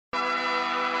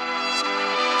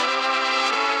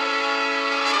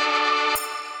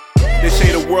They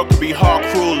say the world could be hard,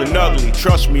 cruel, and ugly.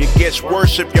 Trust me, it gets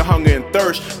worse if your hunger and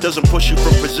thirst doesn't push you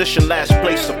from position last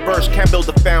place to first. Can't build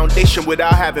a foundation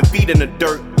without having feet in the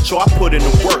dirt. So I put in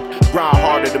the work, grind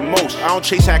harder than most. I don't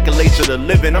chase accolades of the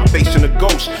living, I'm facing a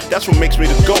ghost. That's what makes me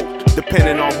the GOAT.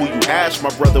 Depending on who you ask, my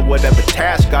brother, whatever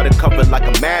task, got it covered like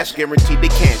a mask. Guaranteed they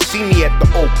can't see me at the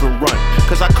open run,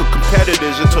 cause I cook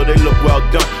competitors until they look well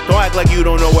done. Don't act like you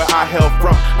don't know where I hail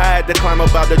from. I had to climb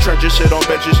up out the trenches, sit on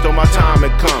benches till my time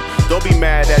had come. Don't be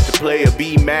mad at the player,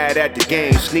 be mad at the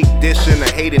game. Sneak dissing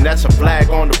and hating, that's a flag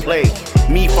on the play.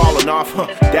 Me falling off,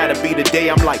 that'll be the day.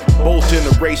 I'm like Bolt in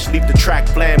the race, leave the track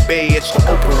flambe, it's the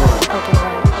open run.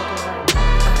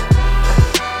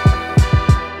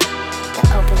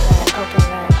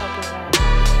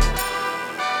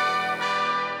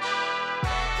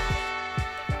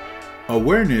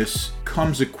 Awareness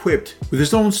comes equipped with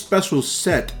its own special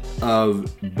set of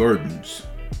burdens,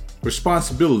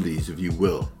 responsibilities, if you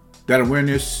will. That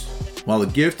awareness, while a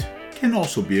gift, can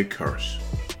also be a curse.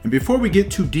 And before we get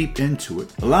too deep into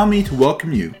it, allow me to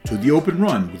welcome you to The Open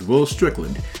Run with Will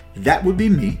Strickland. That would be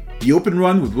me. The Open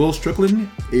Run with Will Strickland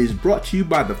is brought to you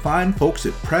by the fine folks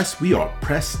at Press. We are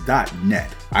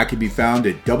press.net. I can be found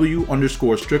at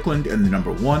W_Strickland and the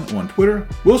number 1 on Twitter,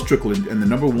 Will Strickland and the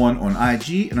number 1 on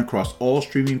IG, and across all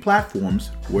streaming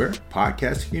platforms where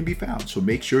podcasts can be found. So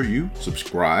make sure you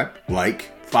subscribe,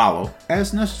 like, follow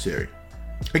as necessary.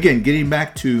 Again, getting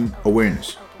back to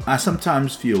awareness. I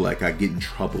sometimes feel like I get in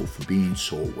trouble for being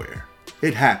so aware.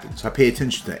 It happens. I pay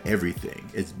attention to everything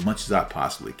as much as I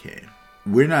possibly can.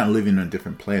 We're not living on a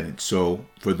different planet. So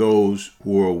for those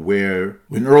who are aware,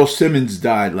 when Earl Simmons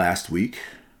died last week,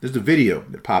 there's a video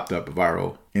that popped up, a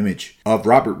viral image of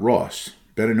Robert Ross,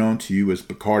 better known to you as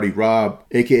Bacardi Rob,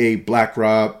 aka Black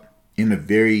Rob, in a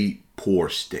very poor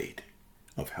state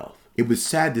of health. It was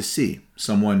sad to see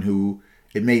someone who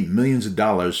had made millions of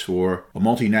dollars for a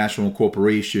multinational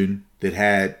corporation that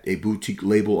had a boutique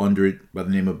label under it by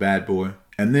the name of Bad Boy.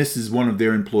 And this is one of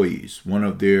their employees,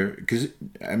 because,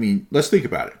 let's think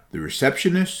about it. The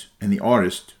receptionist and the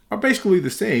artist are basically the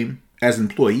same as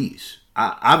employees.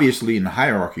 Obviously, in the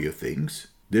hierarchy of things,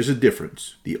 there's a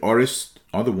difference. The artists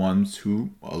are the ones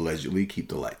who allegedly keep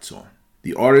the lights on.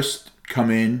 The artists come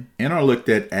in and are looked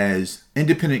at as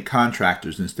independent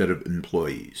contractors instead of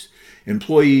employees.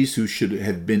 Employees who should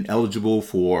have been eligible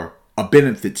for a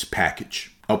benefits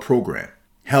package, a program,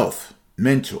 health,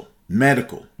 mental,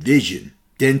 medical, vision,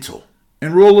 dental,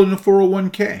 enroll in a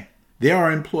 401k. They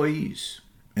are employees.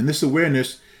 And this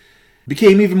awareness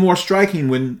became even more striking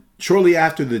when, shortly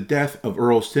after the death of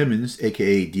Earl Simmons,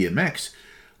 aka DMX,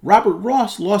 Robert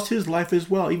Ross lost his life as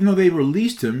well, even though they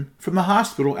released him from the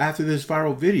hospital after this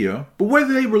viral video. But where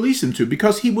did they release him to?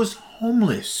 Because he was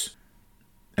homeless.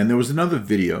 And there was another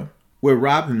video where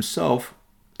Rob himself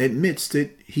admits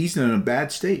that he's in a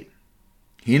bad state.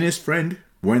 He and his friend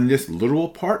were in this little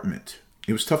apartment.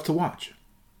 It was tough to watch.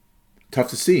 Tough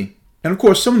to see. And of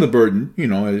course, some of the burden,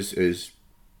 as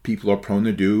people are prone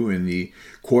to do in the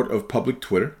court of public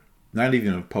Twitter, not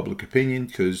even of public opinion,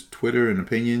 because Twitter and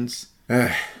opinions,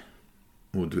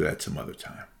 we'll do that some other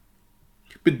time.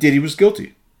 But Diddy was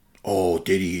guilty. Oh,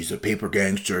 Diddy's a paper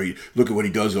gangster. Look at what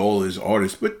he does to all his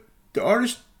artists. But the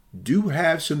artists do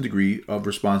have some degree of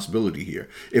responsibility here.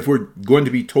 If we're going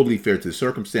to be totally fair to the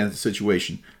circumstance, the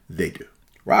situation, they do.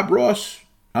 Rob Ross,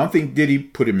 I don't think Diddy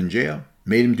put him in jail,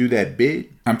 made him do that bid.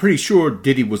 I'm pretty sure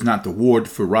Diddy was not the ward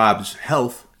for Rob's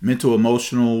health, mental,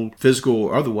 emotional, physical,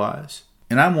 or otherwise.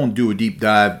 And I won't do a deep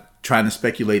dive trying to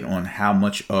speculate on how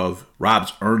much of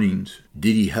Rob's earnings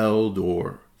Diddy held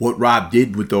or what Rob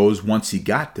did with those once he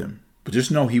got them. But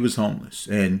just know he was homeless.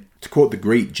 And to quote the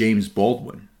great James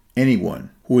Baldwin, anyone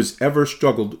who has ever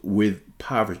struggled with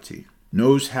poverty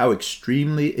knows how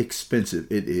extremely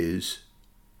expensive it is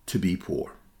to be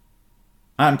poor.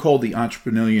 I'm called the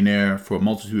Entrepreneurionaire for a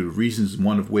multitude of reasons,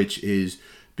 one of which is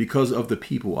because of the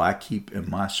people I keep in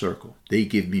my circle. They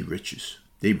give me riches.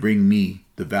 They bring me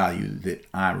the value that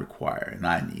I require and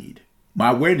I need.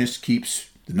 My awareness keeps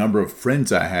the number of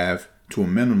friends I have to a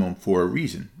minimum for a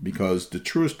reason, because the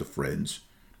truest of friends,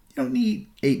 you don't need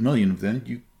 8 million of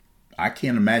them. I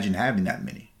can't imagine having that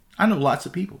many. I know lots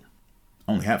of people.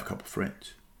 I only have a couple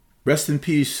friends. Rest in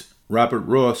peace, Robert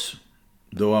Ross.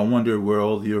 Though I wonder where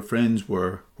all your friends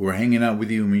were who were hanging out with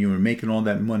you when you were making all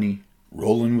that money,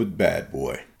 rolling with Bad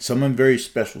Boy. Someone very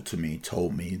special to me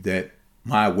told me that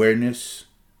my awareness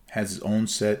has its own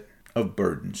set of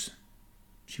burdens.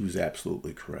 She was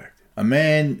absolutely correct. A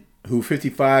man who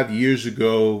 55 years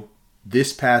ago,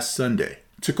 this past Sunday,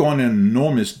 took on an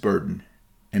enormous burden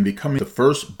and becoming the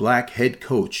first black head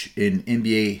coach in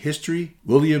NBA history,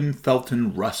 William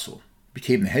Felton Russell.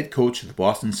 became the head coach of the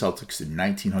Boston Celtics in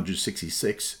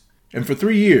 1966. And for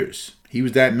 3 years, he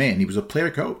was that man. He was a player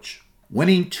coach,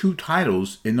 winning 2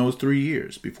 titles in those 3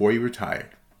 years before he retired.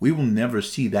 We will never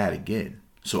see that again.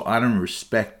 So I don't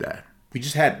respect that. We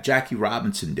just had Jackie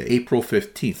Robinson Day, April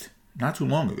 15th, not too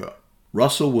long ago.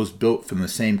 Russell was built from the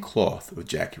same cloth of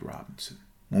Jackie Robinson.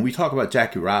 When we talk about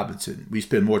Jackie Robinson, we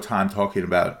spend more time talking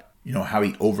about, how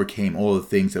he overcame all the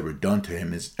things that were done to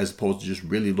him as opposed to just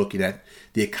really looking at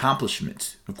the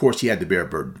accomplishments. Of course, he had to bear a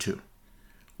burden too.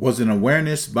 Was an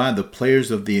awareness by the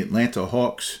players of the Atlanta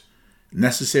Hawks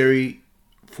necessary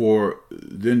for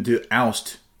them to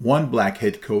oust one black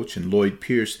head coach in Lloyd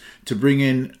Pierce to bring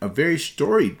in a very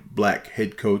storied black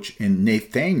head coach in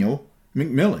Nathaniel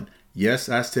McMillan? Yes,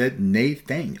 I said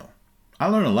Nathaniel. I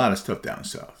learned a lot of stuff down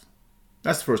south.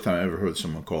 That's the first time I ever heard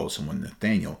someone call someone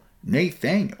Nathaniel.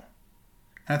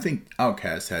 I think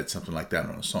Outkast had something like that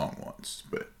on a song once.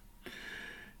 But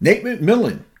Nate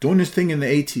McMillan doing his thing in the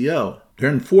ATL. They're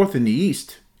in 4th in the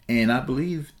East. And I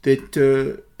believe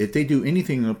that if they do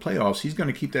anything in the playoffs, he's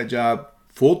going to keep that job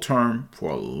full term for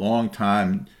a long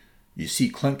time. You see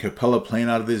Clint Capella playing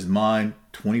out of his mind,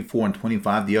 24 and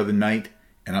 25 the other night.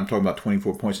 And I'm talking about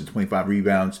 24 points and 25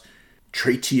 rebounds.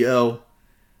 Trae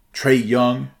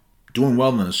Young, doing well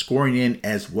in the scoring end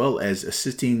as well as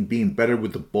assisting, being better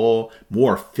with the ball,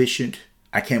 more efficient.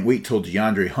 I can't wait till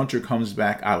DeAndre Hunter comes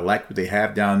back. I like what they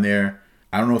have down there.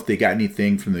 I don't know if they got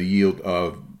anything from the yield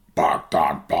of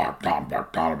Bogdanovich,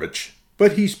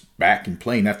 but he's back and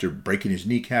playing after breaking his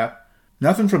kneecap.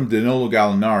 Nothing from Danilo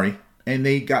Gallinari, and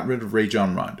they got rid of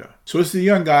Rajon Rondo. So it's the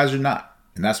young guys or not,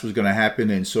 and that's what's going to happen,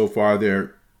 and so far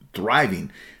they're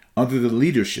thriving under the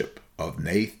leadership of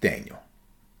Nathaniel.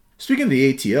 Speaking of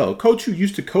the ATL, a coach who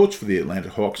used to coach for the Atlanta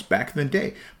Hawks back in the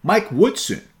day, Mike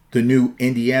Woodson, the new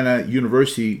Indiana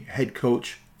University head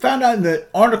coach, found out in the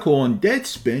article on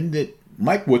Deadspin that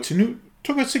Mike Woodson, who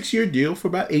took a 6-year deal for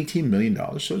about $18 million,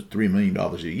 so it's $3 million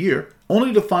a year,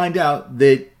 only to find out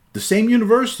that the same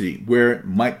university where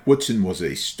Mike Woodson was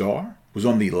a star, was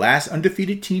on the last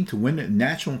undefeated team to win a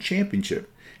national championship,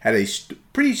 had a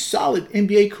pretty solid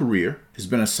NBA career, has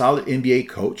been a solid NBA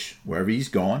coach wherever he's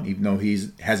gone, even though he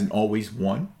hasn't always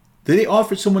won. They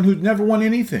offered someone who'd never won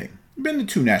anything. Been to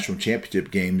 2 national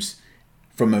championship games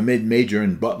from a mid-major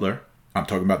in Butler. I'm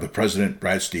talking about the president,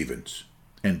 Brad Stevens,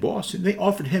 in Boston. They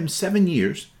offered him 7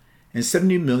 years and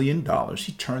 $70 million.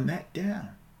 He turned that down.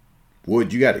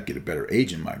 Wood, you got to get a better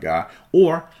agent, my guy.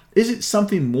 Or is it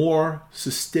something more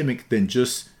systemic than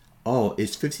just,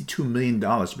 it's $52 million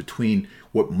between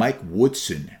what Mike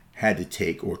Woodson had to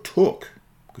take or took,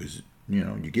 because,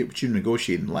 you get what you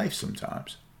negotiate in life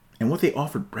sometimes, and what they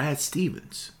offered Brad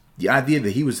Stevens. The idea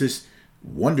that he was this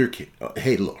wonder kid.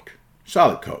 Hey, look,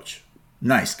 solid coach,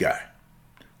 nice guy.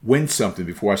 Win something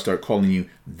before I start calling you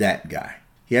that guy.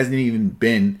 He hasn't even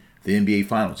been the NBA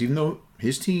Finals, even though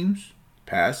his teams,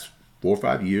 past 4 or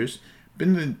 5 years,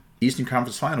 been in the Eastern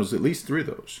Conference Finals, at least 3 of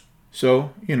those.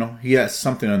 So, he has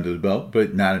something under the belt,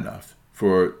 but not enough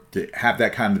to have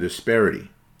that kind of disparity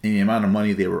in the amount of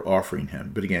money they were offering him.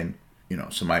 But again,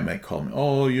 somebody might call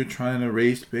me, you're trying to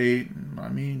raise bait. I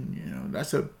mean,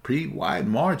 that's a pretty wide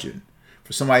margin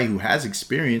for somebody who has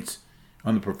experience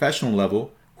on the professional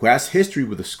level, who has history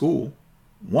with the school,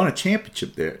 won a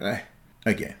championship there.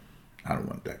 Again, I don't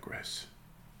want to digress.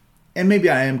 And maybe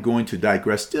I am going to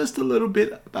digress just a little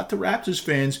bit about the Raptors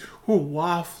fans who are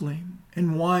waffling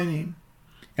and whining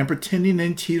and pretending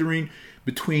and teetering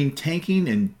between tanking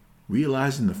and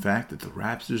realizing the fact that the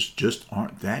Raptors just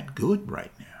aren't that good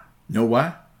right now. Know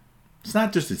why? It's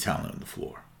not just the talent on the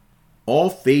floor. All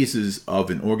phases of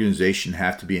an organization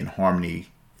have to be in harmony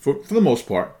for the most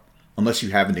part, unless you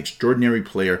have an extraordinary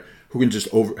player who can just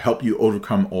help you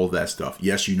overcome all that stuff.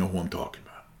 Yes, you know who I'm talking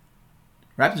about.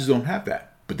 Raptors don't have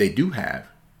that, but they do have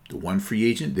the one free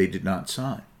agent they did not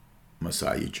sign,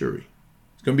 Masai Ujiri.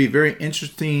 It's going to be a very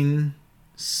interesting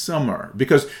summer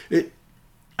because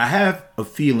I have a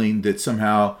feeling that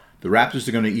somehow the Raptors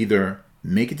are going to either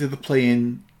make it to the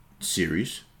play-in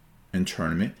series and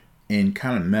tournament and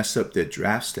kind of mess up their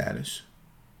draft status,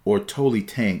 or totally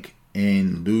tank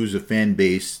and lose a fan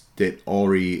base that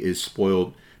already is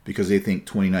spoiled because they think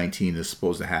 2019 is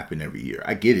supposed to happen every year.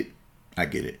 I get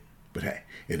it. But hey,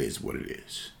 it is what it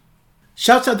is.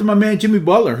 Shouts out to my man Jimmy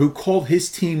Butler, who called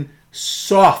his team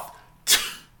soft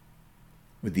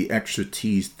with the extra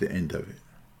T's at the end of it.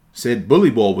 Said bully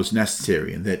ball was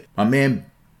necessary and that my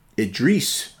man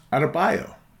Idris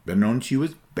Adebayo, better known to you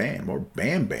as Bam or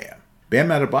Bam Bam. Bam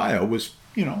Adebayo was,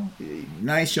 a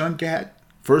nice young cat,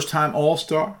 first time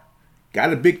All-Star,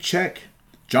 got a big check,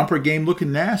 jumper game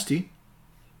looking nasty,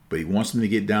 but he wants him to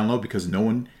get down low because no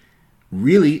one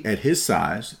really at his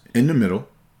size, in the middle,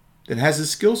 that has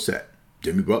his skill set.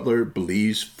 Jimmy Butler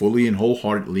believes fully and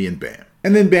wholeheartedly in Bam.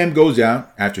 And then Bam goes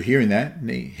out after hearing that, and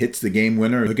he hits the game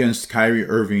winner against Kyrie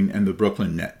Irving and the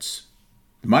Brooklyn Nets.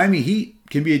 The Miami Heat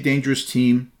can be a dangerous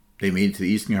team. They made it to the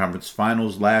Eastern Conference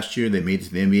Finals last year. They made it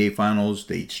to the NBA Finals.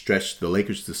 They stretched the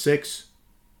Lakers to 6.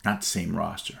 Not the same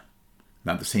roster.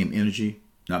 Not the same energy.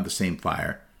 Not the same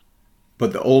fire.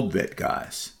 But the old vet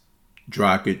guys,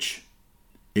 Dragic,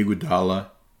 Iguodala,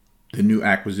 the new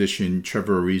acquisition,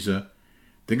 Trevor Ariza,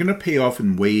 they're going to pay off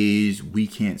in ways we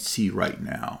can't see right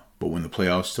now. But when the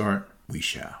playoffs start, we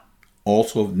shall.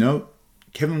 Also of note,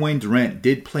 Kevin Wayne Durant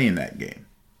did play in that game.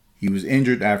 He was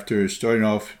injured after starting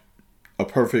off a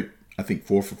perfect,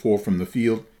 4 for 4 from the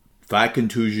field. Thigh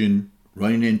contusion,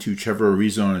 running into Trevor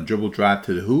Ariza on a dribble drive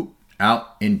to the hoop,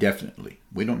 out indefinitely.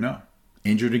 We don't know.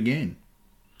 Injured again.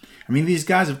 I mean, these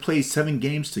guys have played 7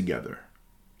 games together.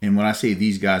 And when I say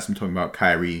these guys, I'm talking about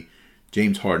Kyrie,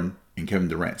 James Harden, and Kevin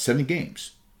Durant. 7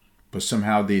 games. But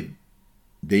somehow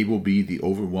they will be the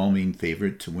overwhelming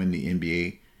favorite to win the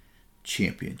NBA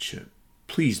championship.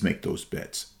 Please make those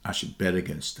bets. I should bet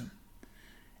against them.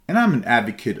 And I'm an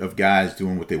advocate of guys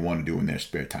doing what they want to do in their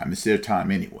spare time. It's their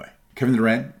time anyway. Kevin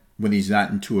Durant, when he's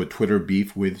not into a Twitter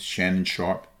beef with Shannon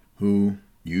Sharpe, who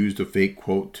used a fake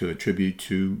quote to attribute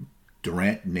to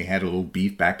Durant, and they had a little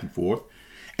beef back and forth.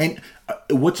 And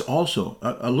what's also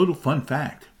a little fun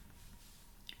fact,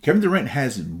 Kevin Durant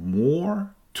has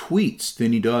more tweets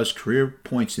than he does career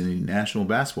points in the National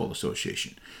Basketball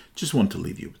Association. Just wanted to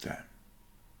leave you with that.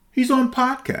 He's on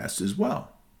podcasts as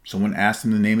well. Someone asked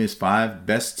him to name his 5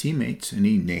 best teammates, and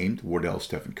he named Wardell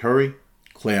Stephen Curry,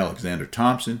 Klay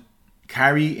Alexander-Thompson,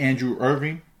 Kyrie Andrew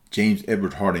Irving, James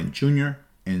Edward Harden Jr.,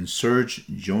 and Serge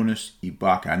Jonas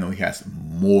Ibaka. I know he has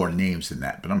more names than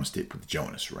that, but I'm going to stick with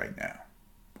Jonas right now.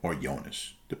 Or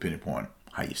Jonas, depending upon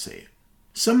how you say it.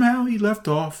 Somehow he left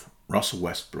off Russell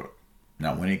Westbrook.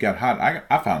 Now, when it got hot,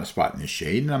 I found a spot in the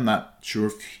shade, and I'm not sure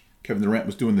if Kevin Durant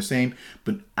was doing the same,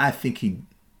 but I think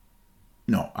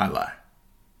no, I lie.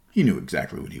 He knew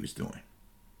exactly what he was doing.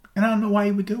 And I don't know why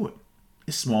he would do it.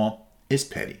 It's small, it's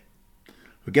petty.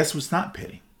 But guess what's not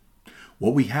petty?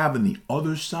 What we have on the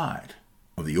other side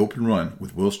of the open run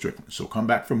with Will Strickland. So come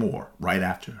back for more right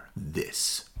after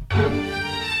this.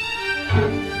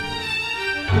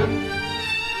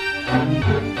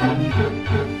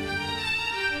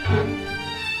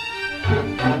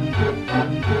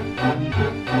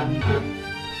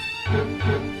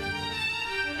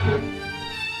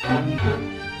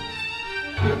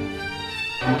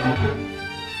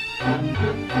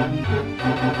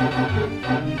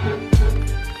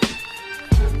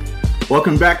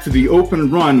 Welcome back to the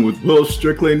Open Run with Will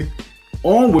Strickland.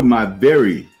 On with my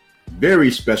very,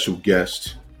 very special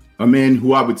guest, a man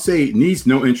who I would say needs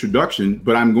no introduction,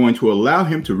 but I'm going to allow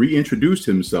him to reintroduce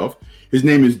himself. His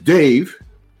name is Dave,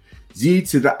 Z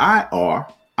to the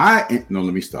I-R. No,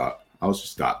 let me stop. I'll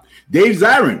just stop. Dave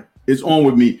Zirin is on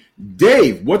with me.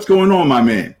 Dave, what's going on, my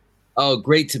man? Oh,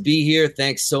 great to be here.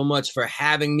 Thanks so much for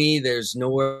having me. There's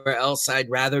nowhere else I'd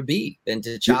rather be than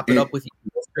to chop it up with you,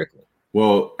 Will Strickland.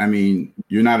 Well, I mean,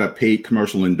 you're not a paid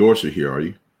commercial endorser here, are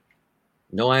you?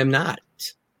 No, I'm not.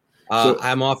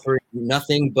 I'm offering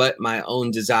nothing but my own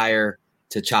desire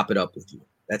to chop it up with you.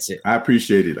 That's it. I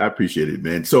appreciate it,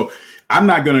 man. So I'm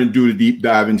not going to do a deep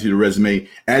dive into the resume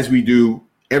as we do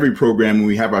every program when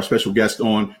we have our special guest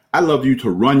on. I love you to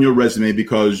run your resume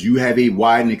because you have a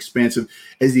wide and expansive,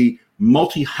 as a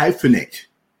multi-hyphenate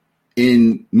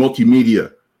in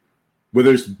multimedia,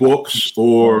 whether it's books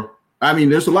or, I mean,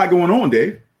 there's a lot going on,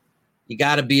 Dave. You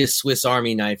got to be a Swiss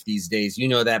Army knife these days. You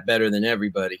know that better than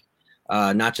everybody.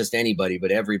 Not just anybody,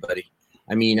 but everybody.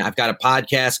 I mean, I've got a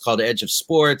podcast called Edge of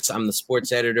Sports. I'm the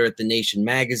sports editor at The Nation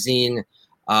magazine.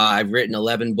 I've written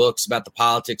 11 books about the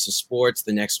politics of sports.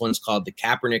 The next one's called The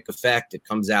Kaepernick Effect. It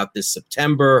comes out this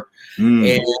September.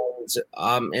 And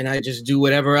I just do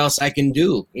whatever else I can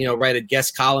do. You know, write a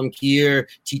guest column here,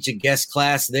 teach a guest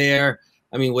class there.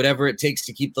 I mean, whatever it takes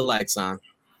to keep the lights on.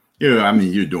 Yeah, I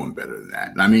mean, you're doing better than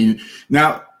that. I mean,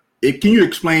 now, can you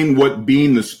explain what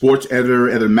being the sports editor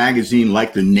at a magazine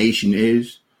like The Nation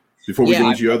is before we get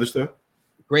into your other stuff?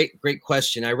 Great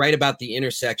question. I write about the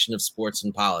intersection of sports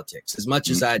and politics. As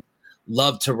much as I'd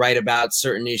love to write about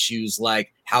certain issues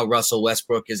like how Russell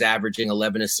Westbrook is averaging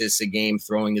 11 assists a game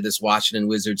throwing to this Washington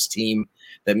Wizards team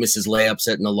that misses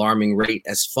layups at an alarming rate,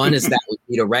 as fun as that would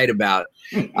be to write about,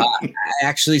 I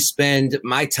actually spend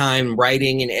my time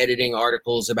writing and editing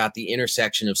articles about the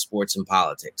intersection of sports and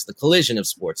politics, the collision of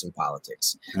sports and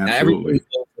politics. Absolutely. Now, everybody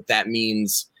knows what that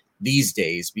means these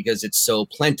days because it's so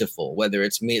plentiful, whether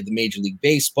it's the Major League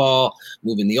Baseball,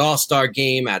 moving the All-Star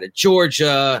game out of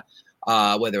Georgia,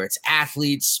 whether it's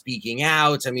athletes speaking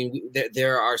out. I mean,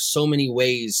 there are so many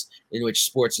ways in which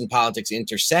sports and politics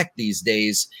intersect these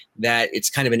days that it's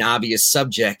kind of an obvious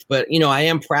subject. But, I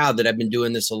am proud that I've been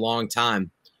doing this a long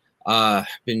time.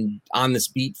 Been on this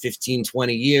beat 15,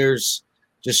 20 years,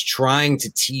 just trying to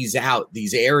tease out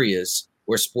these areas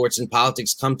where sports and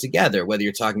politics come together, whether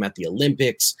you're talking about the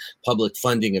Olympics, public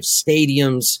funding of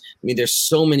stadiums. I mean, there's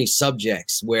so many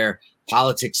subjects where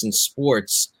politics and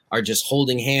sports are just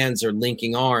holding hands or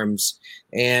linking arms.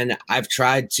 And I've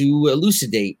tried to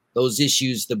elucidate those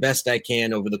issues the best I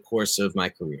can over the course of my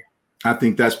career. I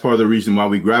think that's part of the reason why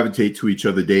we gravitate to each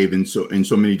other, Dave, in so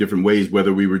many different ways,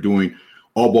 whether we were doing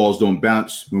All Balls Don't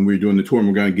Bounce when we were doing the tour, and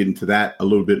we're going to get into that a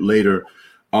little bit later.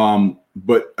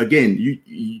 But again,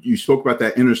 you spoke about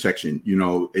that intersection.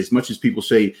 As much as people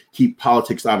say keep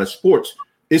politics out of sports,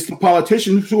 it's the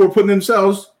politicians who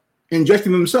are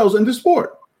injecting themselves into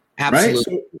sport.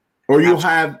 Absolutely. Right? So, or you'll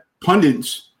have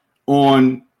pundits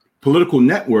on political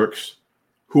networks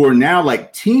who are now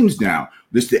like teams now.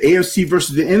 This the AFC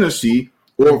versus the NFC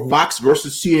or Fox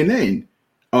versus CNN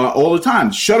all the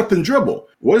time. Shut up and dribble.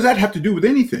 What does that have to do with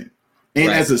anything? And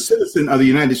Right. As a citizen of the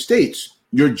United States,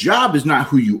 your job is not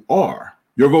who you are.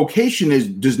 Your vocation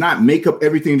does not make up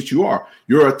everything that you are.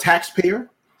 You're a taxpayer.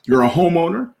 You're a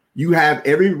homeowner. You have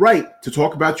every right to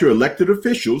talk about your elected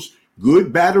officials,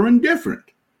 good, bad, or indifferent.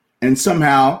 And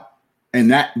somehow,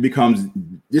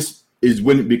 this is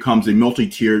when it becomes a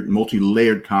multi-tiered,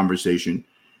 multi-layered conversation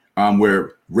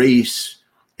where race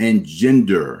and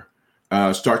gender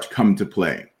start to come into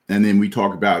play. And then we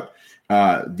talk about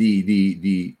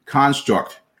the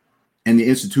construct and the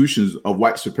institutions of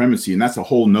white supremacy. And that's a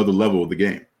whole nother level of the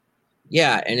game.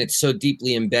 Yeah, and it's so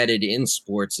deeply embedded in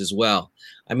sports as well.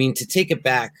 I mean, to take it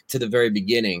back to the very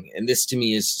beginning, and this to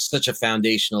me is such a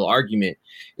foundational argument,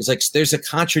 is like there's a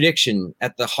contradiction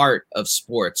at the heart of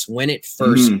sports when it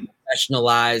first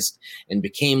professionalized and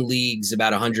became leagues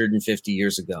about 150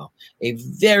 years ago. A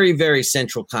very, very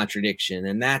central contradiction,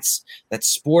 and that's that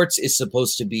sports is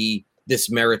supposed to be this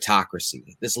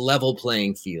meritocracy, this level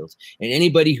playing field, and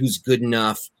anybody who's good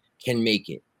enough can make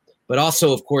it. But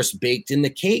also, of course, baked in the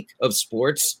cake of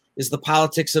sports is the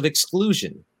politics of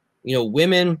exclusion.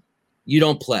 Women, you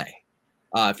don't play.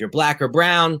 If you're black or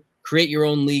brown, create your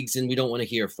own leagues and we don't want to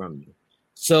hear from you.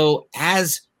 So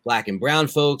as black and brown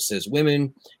folks, as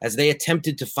women, as they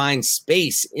attempted to find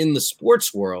space in the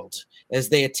sports world, as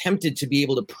they attempted to be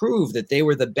able to prove that they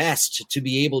were the best to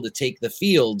be able to take the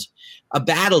field, a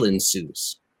battle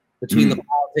ensues between the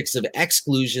politics of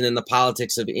exclusion and the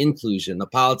politics of inclusion, the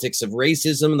politics of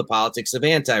racism and the politics of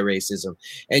anti-racism.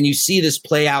 And you see this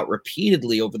play out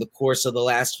repeatedly over the course of the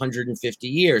last 150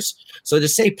 years. So to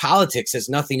say politics has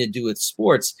nothing to do with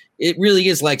sports, it really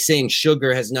is like saying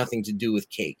sugar has nothing to do with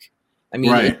cake. I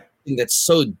mean, Right. That's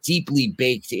so deeply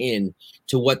baked in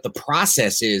to what the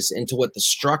process is and to what the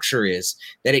structure is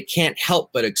that it can't help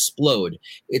but explode.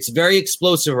 It's very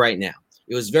explosive right now.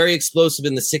 It was very explosive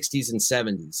in the 60s and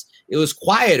 70s. It was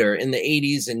quieter in the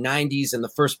 80s and 90s and the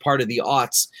first part of the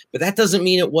aughts, but that doesn't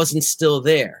mean it wasn't still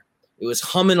there. It was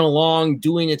humming along,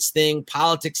 doing its thing,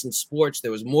 politics and sports.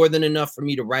 There was more than enough for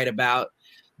me to write about,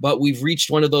 but we've reached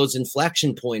one of those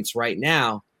inflection points right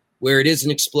now where it is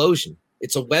an explosion.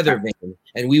 It's a weather vane,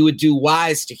 and we would do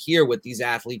wise to hear what these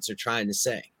athletes are trying to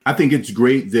say. I think it's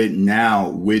great that now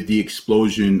with the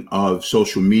explosion of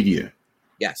social media,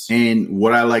 Yes. and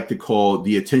what I like to call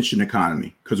the attention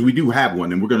economy, because we do have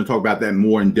one, and we're going to talk about that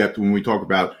more in depth when we talk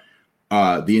about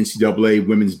the NCAA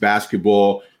women's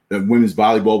basketball, women's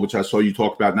volleyball, which I saw you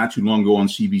talk about not too long ago on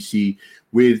CBC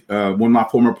with one of my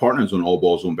former partners on All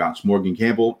Balls Don't Bounce, Morgan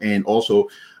Campbell, and also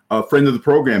a friend of the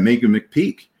program, Megan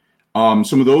McPeak.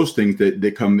 Some of those things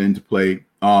that come into play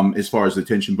as far as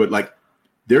attention, but like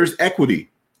there's equity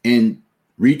in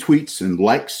retweets and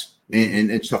likes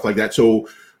and stuff like that. So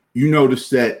you notice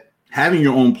that having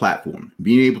your own platform,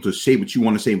 being able to say what you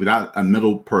want to say without a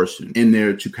middle person in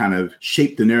there to kind of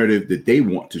shape the narrative that they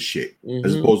want to shape,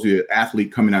 as opposed to the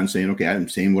athlete coming out and saying, okay, I'm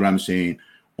saying what I'm saying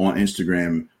on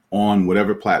Instagram, on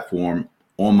whatever platform,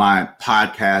 on my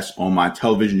podcast, on my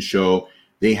television show.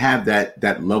 They have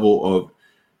that level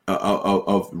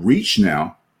of reach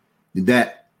now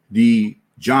that the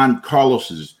John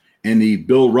Carloses and the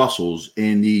Bill Russells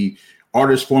and the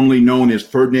artist formerly known as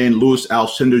Ferdinand Lewis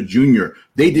Alcindor Jr.,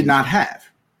 they did not have.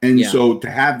 And so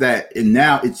to have that, and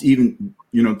now it's even,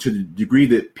 to the degree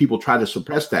that people try to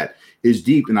suppress that is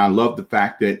deep. And I love the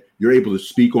fact that you're able to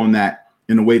speak on that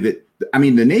in a way that, I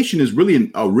mean, The Nation is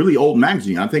really a really old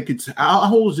magazine. I think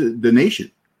how old is The Nation?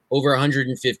 over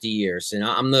 150 years. And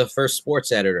I'm the first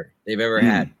sports editor they've ever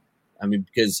had. I mean,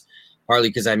 partly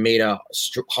because I made a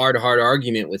hard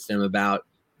argument with them about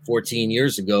 14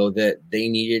 years ago that they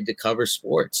needed to cover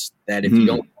sports, that if you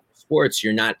don't cover sports,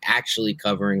 you're not actually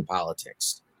covering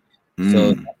politics.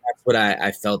 So that's what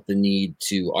I felt the need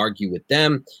to argue with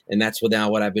them. And that's what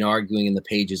I've been arguing in the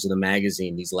pages of the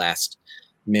magazine these last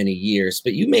many years.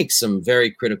 But you make some very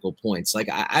critical points. Like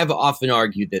I've often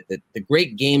argued that the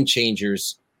great game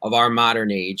changers of our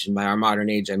modern age, and by our modern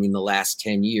age, I mean the last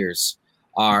 10 years,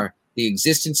 are the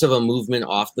existence of a movement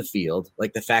off the field,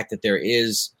 like the fact that there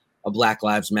is a Black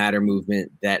Lives Matter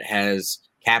movement that has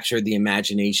captured the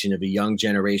imagination of a young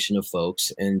generation of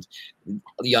folks, and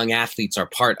young athletes are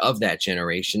part of that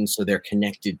generation, so they're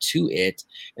connected to it.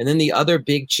 And then the other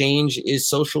big change is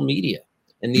social media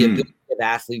and the ability of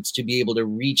athletes to be able to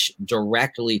reach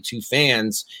directly to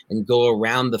fans and go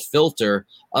around the filter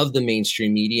of the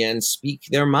mainstream media and speak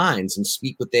their minds and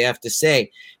speak what they have to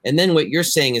say. And then what you're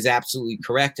saying is absolutely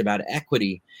correct about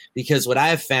equity, because what I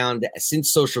have found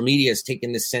since social media has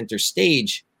taken the center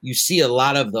stage, you see a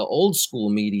lot of the old school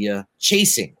media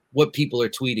chasing what people are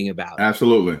tweeting about.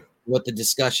 Absolutely. What the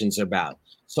discussions are about.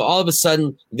 So all of a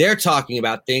sudden they're talking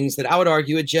about things that I would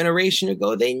argue a generation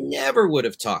ago they never would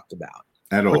have talked about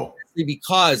at all,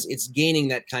 because it's gaining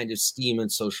that kind of steam on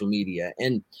social media.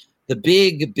 And the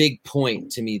big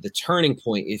point to me, the turning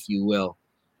point, if you will,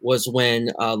 was when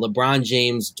LeBron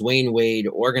James, Dwayne Wade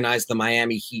organized the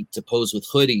Miami Heat to pose with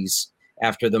hoodies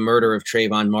after the murder of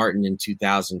Trayvon Martin in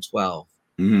 2012.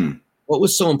 What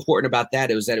was so important about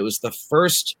that is that it was the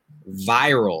first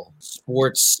viral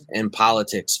sports and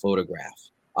politics photograph.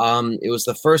 It was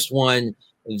the first one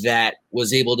that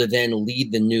was able to then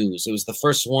lead the news. It was the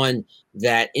first one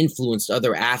that influenced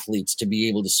other athletes to be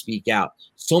able to speak out.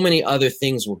 So many other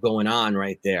things were going on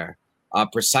right there,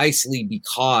 precisely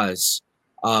because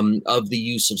of the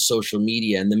use of social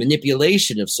media and the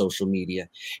manipulation of social media.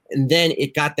 And then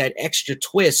it got that extra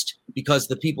twist because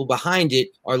the people behind it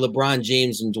are LeBron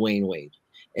James and Dwayne Wade.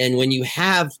 And when you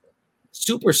have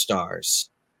superstars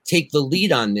take the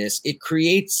lead on this, it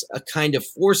creates a kind of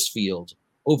force field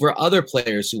over other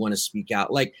players who want to speak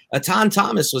out. Like Atan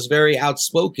Thomas was very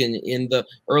outspoken in the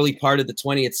early part of the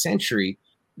 20th century,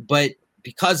 but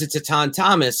because it's Atan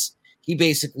Thomas, he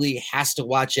basically has to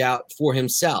watch out for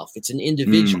himself. It's an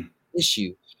individual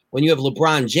issue. When you have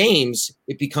LeBron James,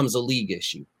 it becomes a league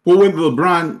issue. Well, with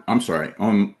LeBron, I'm sorry,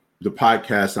 on the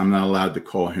podcast, I'm not allowed to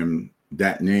call him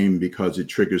that name because it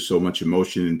triggers so much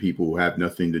emotion in people who have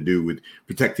nothing to do with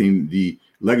protecting the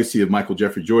legacy of Michael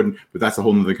Jeffrey Jordan, but that's a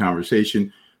whole nother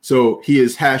conversation. So he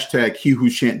is hashtag he who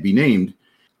shan't be named.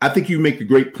 I think you make a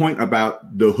great point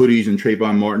about the hoodies and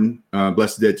Trayvon Martin,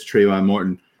 blessed dead to Trayvon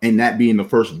Martin, and that being the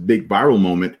first big viral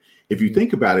moment. If you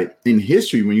think about it in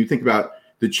history, when you think about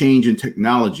the change in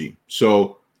technology,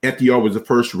 so FDR was the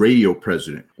first radio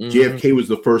president. JFK was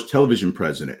the first television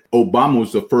president. Obama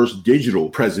was the first digital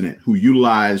president who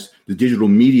utilized the digital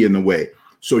media in a way.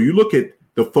 So you look at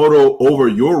the photo over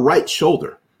your right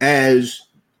shoulder as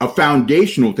a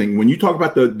foundational thing. When you talk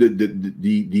about the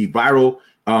viral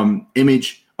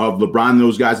image of LeBron and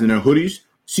those guys in their hoodies,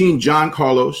 seeing John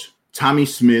Carlos, Tommy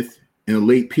Smith, and the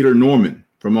late Peter Norman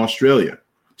from Australia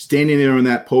standing there on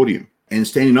that podium and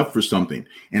standing up for something,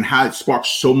 and how it sparked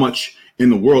so much in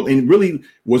the world and really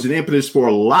was an impetus for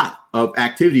a lot of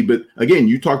activity. But again,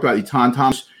 you talked about Atan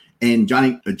Thomas and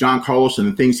John Carlos and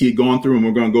the things he had gone through, and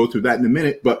we're going to go through that in a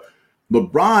minute. But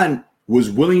LeBron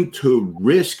was willing to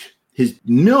risk his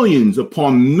millions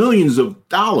upon millions of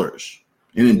dollars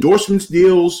in endorsements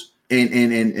deals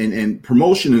and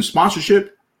promotion and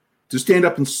sponsorship to stand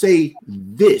up and say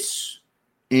this,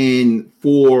 and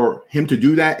for him to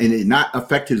do that and it not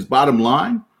affect his bottom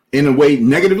line in a way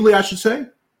negatively, I should say,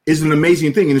 is an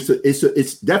amazing thing. And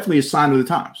it's definitely a sign of the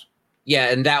times. Yeah.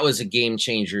 And that was a game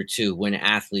changer too, when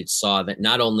athletes saw that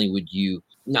not only would you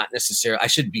not necessarily, I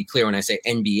should be clear when I say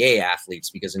NBA athletes,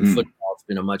 because in football, it's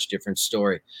been a much different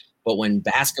story. But when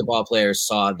basketball players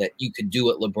saw that you could do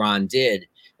what LeBron did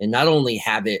and not only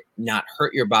have it not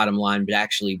hurt your bottom line, but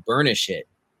actually burnish it,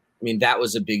 I mean, that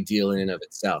was a big deal in and of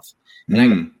itself.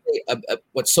 And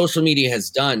what social media has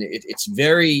done, it's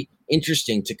very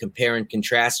interesting to compare and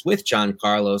contrast with John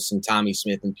Carlos and Tommy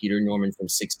Smith and Peter Norman from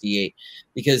 '68,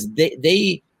 because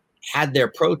they had their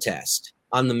protest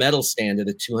on the medal stand of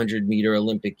the 200-meter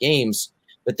Olympic Games.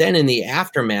 But then in the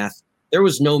aftermath, there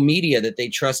was no media that they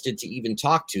trusted to even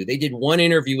talk to. They did one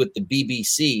interview with the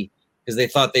BBC because they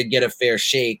thought they'd get a fair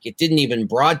shake. It didn't even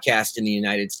broadcast in the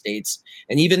United States.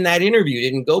 And even that interview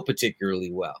didn't go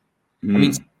particularly well. I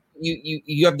mean,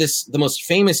 you have the most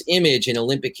famous image in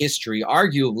Olympic history,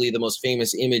 arguably the most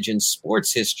famous image in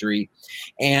sports history,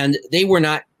 and they were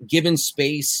not given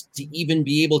space to even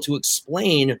be able to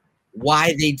explain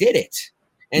why they did it.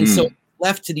 And so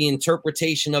left to the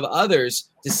interpretation of others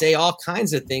to say all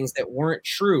kinds of things that weren't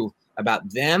true about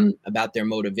them, about their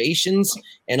motivations,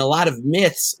 and a lot of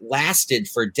myths lasted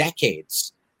for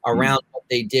decades around what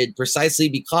they did, precisely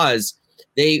because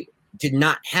they did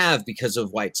not have, because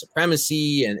of white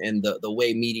supremacy and the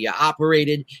way media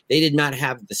operated, they did not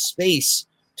have the space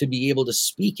to be able to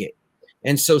speak it.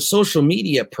 And so social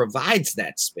media provides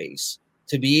that space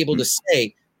to be able to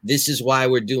say, this is why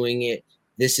we're doing it.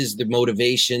 This is the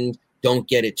motivation. Don't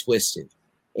get it twisted.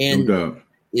 And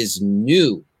is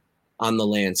new on the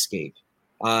landscape.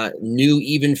 New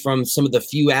even from some of the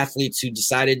few athletes who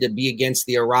decided to be against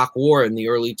the Iraq War in the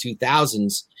early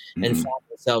 2000s and found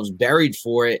themselves buried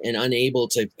for it and unable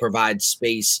to provide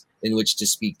space in which to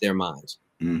speak their minds.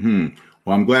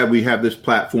 Well, I'm glad we have this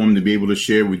platform to be able to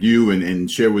share with you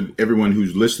and share with everyone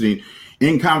who's listening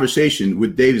in conversation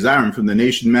with Dave Zirin from The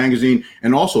Nation magazine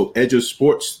and also Edge of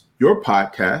Sports, your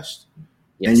podcast.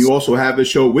 Yes. And you also have a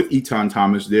show with Etan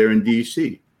Thomas there in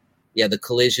DC. Yeah, The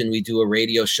Collision, we do a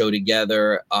radio show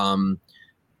together.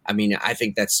 I mean, I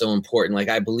think that's so important. Like,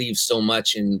 I believe so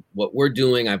much in what we're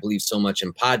doing. I believe so much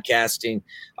in podcasting.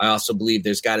 I also believe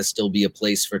there's got to still be a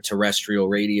place for terrestrial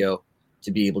radio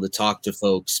to be able to talk to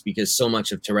folks, because so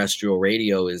much of terrestrial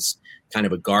radio is kind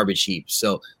of a garbage heap.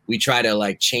 So we try to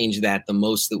like change that the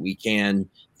most that we can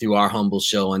through our humble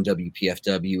show on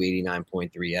WPFW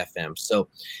 89.3 FM. So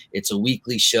it's a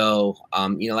weekly show.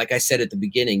 Like I said at the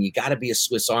beginning, you got to be a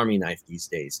Swiss Army knife these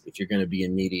days if you're going to be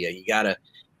in media. You got to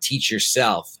teach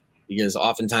yourself, because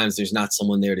oftentimes there's not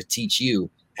someone there to teach you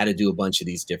how to do a bunch of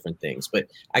these different things. But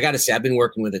I got to say, I've been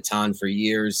working with Etan for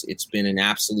years. It's been an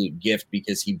absolute gift,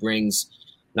 because he brings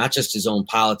not just his own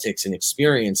politics and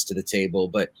experience to the table,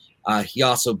 but he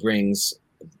also brings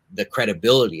the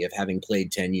credibility of having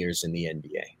played 10 years in the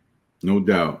NBA. No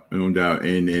doubt.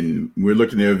 And we're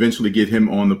looking to eventually get him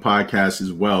on the podcast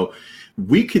as well.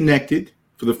 We connected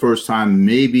for the first time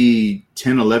maybe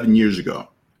 10, 11 years ago.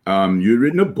 You had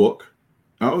written a book.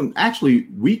 Actually,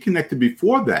 we connected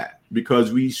before that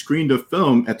because we screened a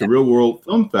film at the Real World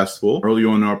Film Festival early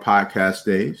on in our podcast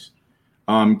days.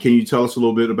 Can you tell us a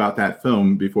little bit about that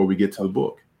film before we get to the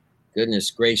book?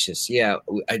 Goodness gracious. Yeah,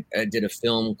 I did a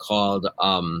film called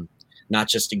Not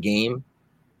Just a Game.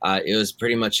 It was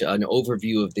pretty much an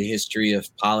overview of the history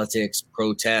of politics,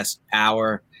 protest,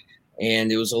 power,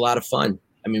 and it was a lot of fun.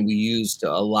 I mean, we used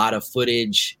a lot of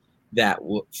footage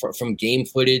from game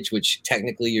footage, which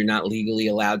technically you're not legally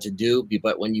allowed to do,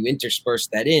 but when you intersperse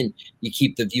that in, you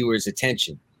keep the viewer's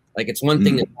attention. Like, it's one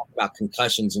thing to talk about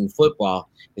concussions in football.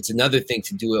 It's another thing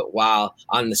to do it while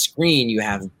on the screen you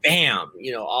have, bam,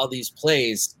 all these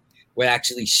plays would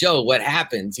actually show what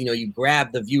happens. You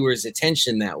grab the viewer's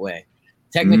attention that way.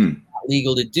 Technically not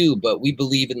legal to do, but we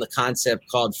believe in the concept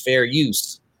called fair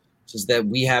use, which is that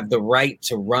we have the right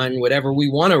to run whatever we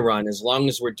want to run as long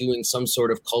as we're doing some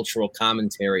sort of cultural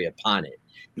commentary upon it.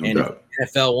 If the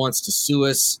NFL wants to sue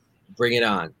us, bring it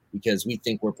on, because we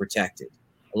think we're protected.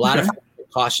 A lot of people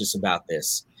are cautious about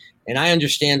this. And I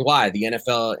understand why. The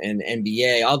NFL and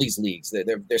NBA, all these leagues,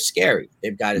 they're scary.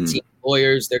 They've got a team of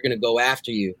lawyers. They're going to go after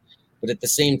you. But at the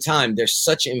same time, they're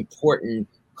such important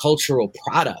cultural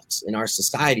products in our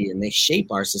society, and they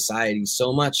shape our society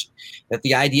so much that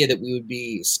the idea that we would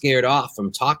be scared off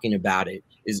from talking about it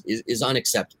is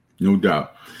unacceptable. No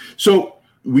doubt. So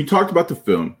we talked about the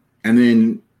film, and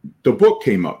then the book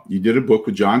came up. You did a book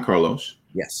with John Carlos.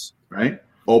 Yes. Right?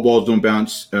 All Balls Don't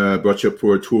Bounce brought you up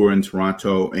for a tour in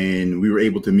Toronto, and we were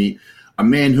able to meet a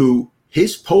man who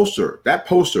that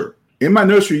poster in my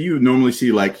nursery, you would normally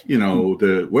see what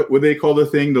do they call the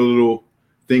thing? The little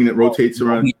thing that rotates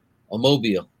around. A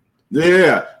mobile.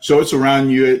 Yeah. So it's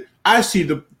around you. I see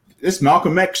it's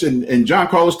Malcolm X and John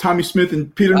Carlos, Tommy Smith,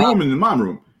 and Peter Norman in my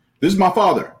room. This is my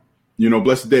father,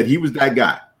 blessed dead. He was that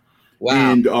guy. Wow.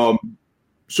 And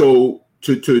so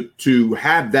to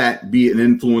have that be an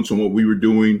influence on what we were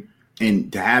doing,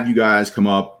 and to have you guys come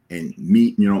up and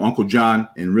meet, Uncle John,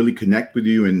 and really connect with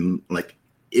you, and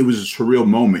it was a surreal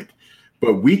moment.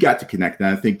 But we got to connect, and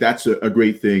I think that's a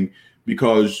great thing,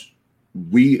 because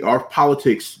our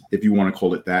politics, if you want to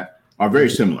call it that, are very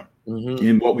similar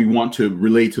in what we want to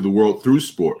relate to the world through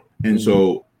sport. And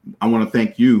so I want to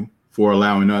thank you for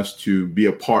allowing us to be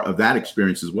a part of that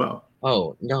experience as well.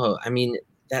 Oh, no. I mean,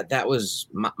 that was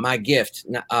my gift.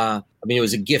 It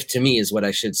was a gift to me is what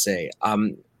I should say.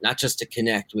 Not just to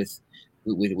connect with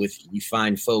you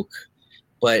fine folk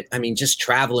But I mean, just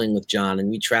traveling with John, and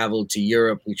we traveled to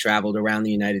Europe, we traveled around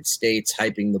the United States,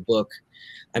 hyping the book.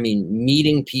 I mean,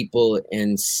 meeting people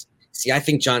and see, I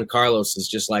think John Carlos is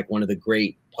just like one of the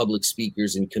great public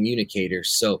speakers and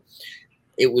communicators. So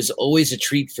it was always a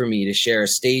treat for me to share a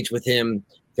stage with him,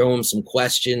 throw him some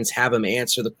questions, have him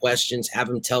answer the questions, have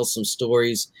him tell some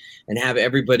stories, and have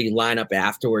everybody line up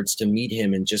afterwards to meet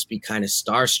him and just be kind of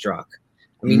starstruck.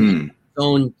 I mean, his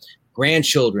own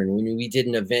grandchildren, when we did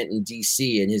an event in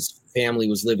DC and his family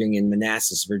was living in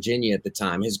Manassas, Virginia at the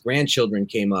time, his grandchildren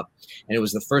came up and it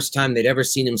was the first time they'd ever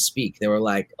seen him speak. They were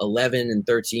like 11 and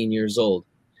 13 years old.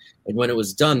 And when it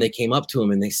was done, they came up to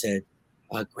him and they said,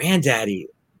 Granddaddy,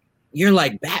 you're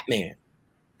like Batman.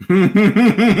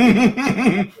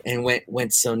 And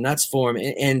went so nuts for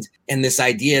him. And this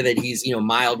idea that he's,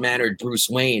 mild-mannered Bruce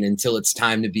Wayne until it's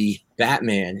time to be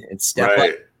Batman and step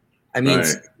up. I mean,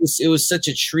 it was such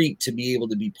a treat to be able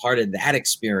to be part of that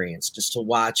experience, just to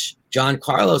watch John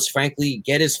Carlos, frankly,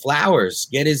 get his flowers,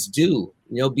 get his due,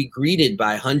 be greeted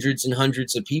by hundreds and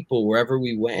hundreds of people wherever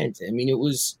we went. I mean, it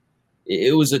was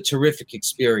a terrific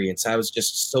experience. I was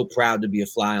just so proud to be a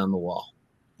fly on the wall.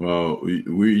 Well,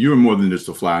 you're more than just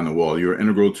a fly on the wall. You're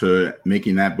integral to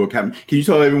making that book happen. Can you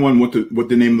tell everyone what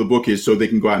the name of the book is so they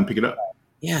can go out and pick it up?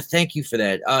 Yeah, thank you for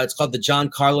that. It's called The John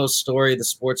Carlos Story, the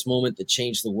sports moment that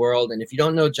changed the world. And if you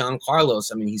don't know John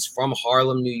Carlos, I mean, he's from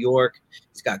Harlem, New York.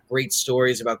 He's got great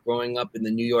stories about growing up in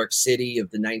the New York City of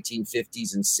the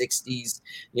 1950s and 60s.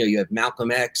 You have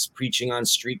Malcolm X preaching on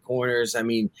street corners. I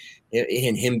mean,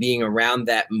 and him being around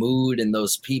that mood and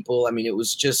those people. I mean, it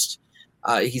was just,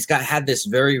 he's had this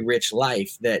very rich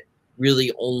life that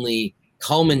really only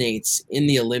culminates in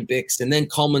the Olympics and then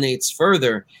culminates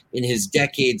further in his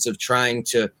decades of trying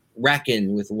to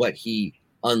reckon with what he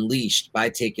unleashed by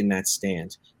taking that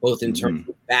stand, both in terms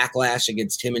of backlash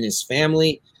against him and his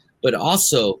family, but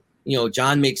also,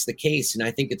 John makes the case, and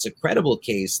I think it's a credible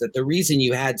case, that the reason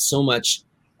you had so much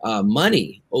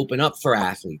money open up for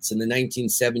athletes in the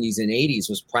 1970s and 80s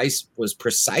was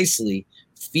precisely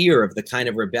fear of the kind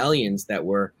of rebellions that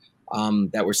were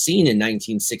seen in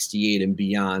 1968 and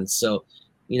beyond. So,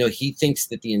 he thinks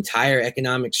that the entire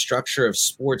economic structure of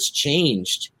sports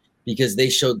changed because they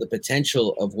showed the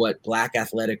potential of what Black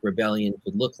athletic rebellion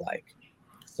could look like.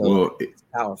 So it's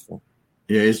powerful.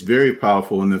 Yeah, it's very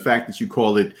powerful. And the fact that you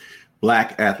call it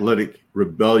Black athletic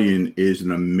rebellion is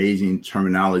an amazing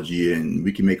terminology. And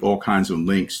we can make all kinds of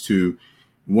links to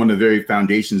one of the very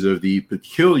foundations of the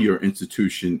peculiar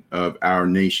institution of our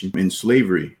nation in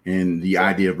slavery and the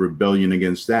idea of rebellion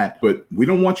against that. But we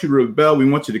don't want you to rebel. We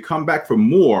want you to come back for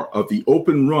more of The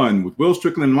Open Run with Will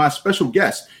Strickland and my special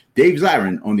guest, Dave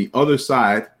Zirin, on the other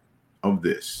side of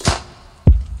this.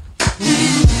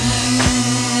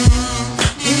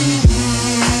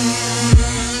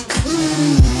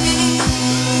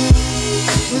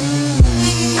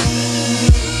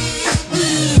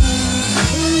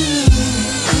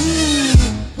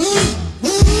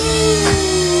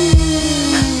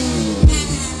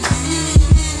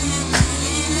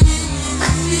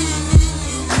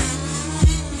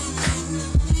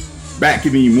 Back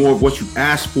giving you more of what you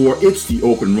asked for. It's The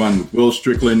Open Run with Will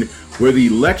Strickland, where the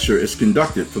lecture is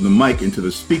conducted from the mic into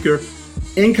the speaker,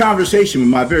 in conversation with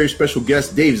my very special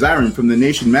guest, Dave Zirin from The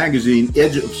Nation Magazine,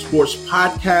 Edge of Sports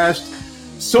podcast,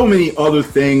 so many other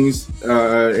things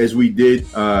as we did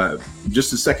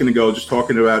just a second ago, just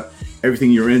talking about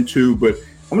everything you're into. But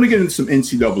I'm going to get into some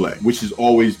NCAA, which has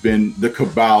always been the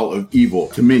cabal of evil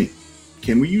to many.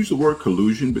 Can we use the word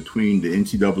collusion between the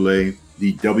NCAA,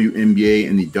 the WNBA,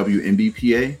 and the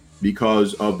WNBPA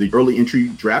because of the early entry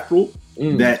draft rule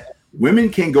that women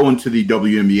can't go into the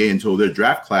WNBA until their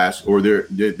draft class or their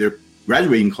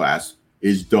graduating class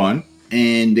is done,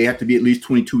 and they have to be at least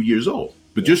 22 years old.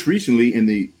 But just recently in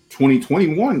the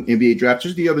 2021 NBA draft,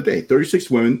 just the other day, 36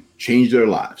 women changed their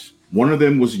lives. One of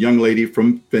them was a young lady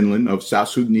from Finland of South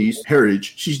Sudanese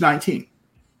heritage. She's 19.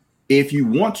 If you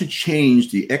want to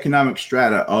change the economic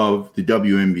strata of the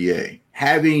WNBA,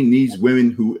 having these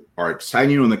women who are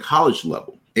exciting on the college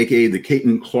level, aka the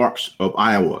Caitlin Clarks of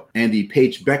Iowa and the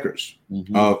Paige Beckers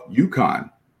of UConn,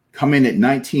 come in at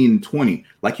 19 and 20,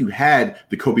 like you had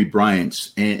the Kobe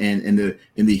Bryants and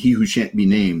the He Who Shan't Be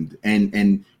Named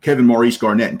and Kevin Maurice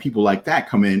Garnett and people like that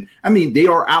come in. I mean, they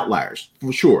are outliers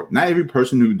for sure. Not every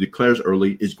person who declares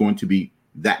early is going to be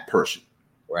that person.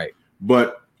 Right.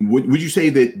 But would you say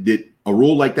that a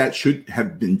rule like that should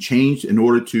have been changed in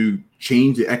order to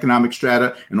change the economic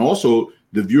strata and also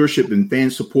the viewership and fan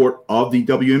support of the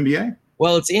WNBA?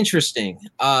 Well, it's interesting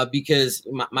because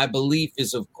my belief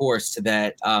is, of course,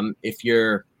 that if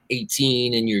you're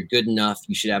 18 and you're good enough,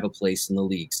 you should have a place in the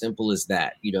league. Simple as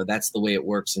that. That's the way it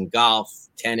works in golf,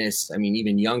 tennis. I mean,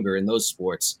 even younger in those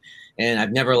sports. And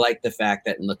I've never liked the fact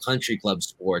that in the country club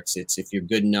sports, it's if you're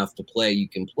good enough to play, you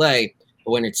can play.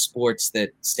 But when it's sports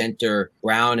that center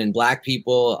brown and black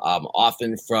people,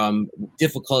 often from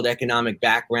difficult economic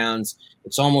backgrounds,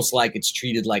 it's almost like it's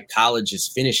treated like college is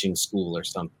finishing school or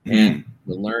something. And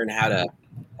to learn how to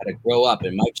grow up.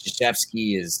 And Mike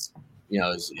Krzyzewski is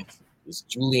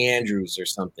Julie Andrews or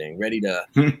something, ready to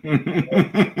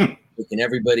making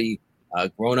everybody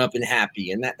grown up and happy.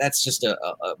 And that's just a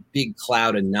big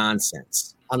cloud of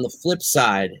nonsense. On the flip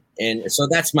side, and so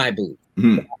that's my belief.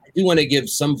 I do want to give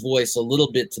some voice a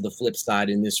little bit to the flip side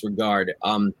in this regard.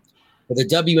 For the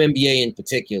WNBA in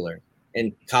particular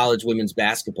and college women's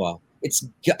basketball,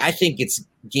 I think it's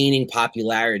gaining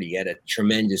popularity at a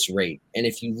tremendous rate. And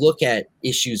if you look at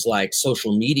issues like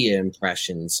social media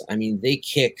impressions, I mean, they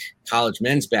kick college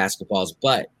men's basketball's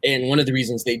butt. And one of the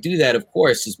reasons they do that, of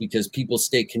course, is because people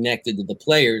stay connected to the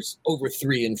players over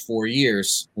 3 and 4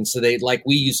 years. And so they, like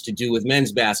we used to do with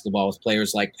men's basketball with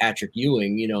players like Patrick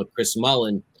Ewing, Chris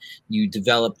Mullin, you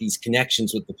develop these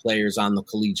connections with the players on the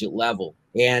collegiate level.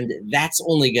 And that's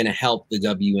only going to help the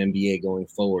WNBA going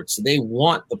forward. So they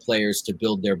want the players to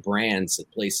build their brands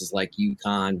at places like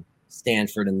UConn,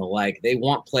 Stanford, and the like. They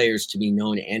want players to be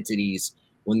known entities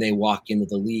when they walk into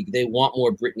the league. They want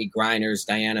more Brittany Griners,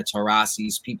 Diana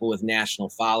Taurasi's, people with national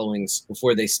followings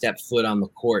before they step foot on the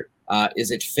court.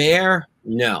 Is it fair?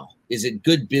 No. Is it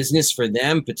good business for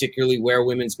them, particularly where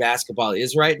women's basketball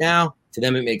is right now? To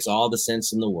them, it makes all the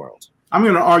sense in the world. I'm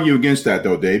going to argue against that,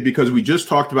 though, Dave, because we just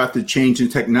talked about the change in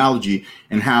technology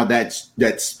and how that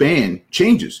span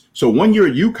changes. So 1 year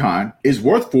at UConn is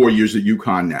worth 4 years at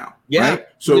UConn now. Yeah. Right?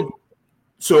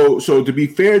 So to be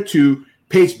fair to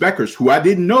Paige Bueckers, who I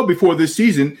didn't know before this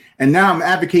season, and now I'm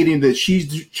advocating that she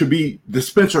should be the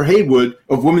Spencer Haywood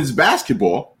of women's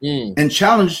basketball and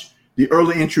challenge the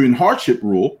early entry and hardship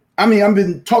rule. I mean, I've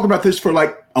been talking about this for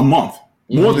like a month,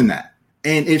 more than that.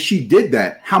 And if she did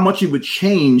that, how much it would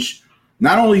change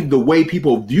not only the way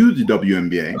people view the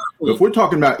WNBA, but if we're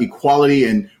talking about equality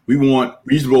and we want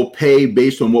reasonable pay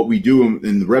based on what we do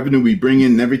and the revenue we bring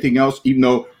in and everything else, even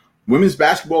though women's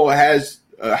basketball has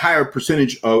a higher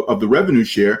percentage of the revenue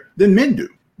share than men do.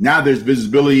 Now there's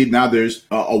visibility. Now there's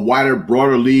a wider,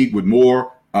 broader league with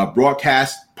more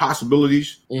broadcast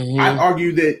possibilities. I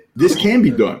argue that this can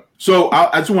be done. So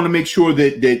I just want to make sure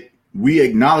that we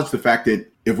acknowledge the fact that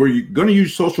if we're going to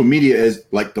use social media as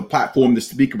like the platform to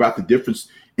speak about the difference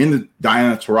in the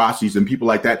Diana Taurasi's and people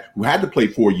like that who had to play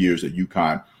 4 years at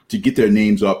UConn to get their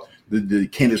names up, the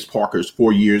Candace Parkers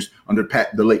 4 years under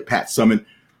the late Pat Summitt,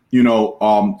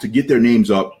 to get their names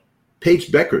up.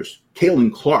 Paige Bueckers,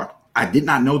 Caitlin Clark, I did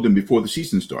not know them before the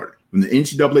season started. When the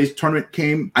NCAA tournament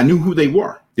came, I knew who they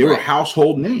were. They were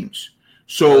household names.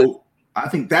 So I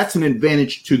think that's an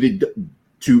advantage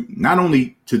to not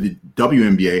only to the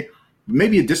WNBA,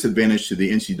 maybe a disadvantage to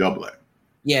the NCAA.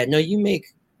 Yeah, no, you make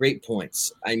great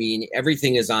points. I mean,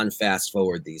 everything is on fast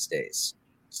forward these days.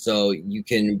 So you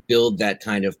can build that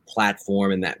kind of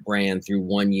platform and that brand through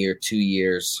 1 year, 2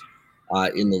 years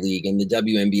in the league. And the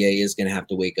WNBA is going to have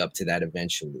to wake up to that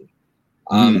eventually.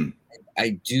 And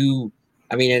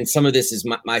some of this is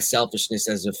my selfishness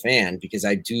as a fan, because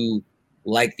I do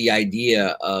like the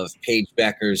idea of Paige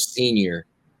Bueckers Sr.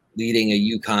 leading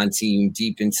a UConn team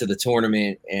deep into the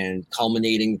tournament and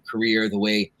culminating the career the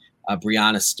way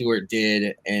Breanna Stewart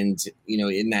did. And,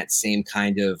 in that same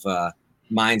kind of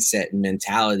mindset and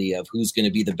mentality of who's going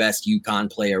to be the best UConn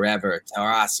player ever.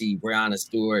 Taurasi, Breanna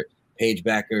Stewart, Paige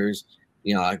Bueckers,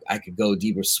 I could go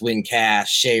deeper, Swin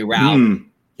Cash, Shea Rout.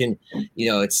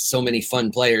 It's so many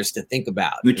fun players to think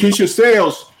about. Nikisha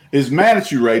Sales is mad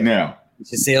at you right now.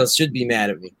 Nikisha Sales should be mad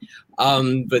at me.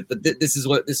 But this is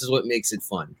what makes it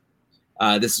fun.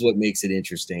 This is what makes it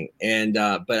interesting. And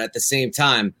but at the same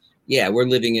time, we're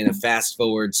living in a fast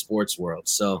forward sports world.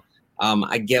 So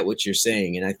I get what you're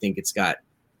saying, and I think it's got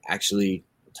actually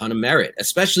a ton of merit,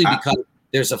 especially because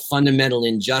there's a fundamental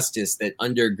injustice that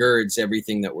undergirds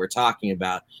everything that we're talking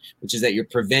about, which is that you're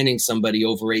preventing somebody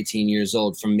over 18 years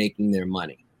old from making their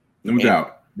money. No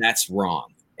doubt. That's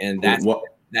wrong, and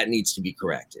that needs to be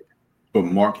corrected. But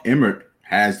Mark Emmert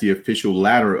has the official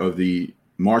ladder of the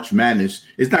March Madness.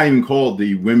 It's not even called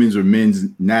the women's or men's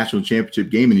national championship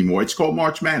game anymore. It's called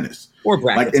March Madness. Or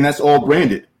bracket. And that's all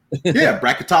branded. Yeah,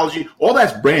 bracketology, all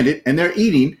that's branded, and they're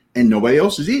eating, and nobody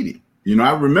else is eating.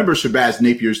 I remember Shabazz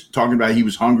Napier talking about he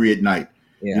was hungry at night,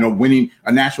 winning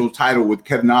a national title with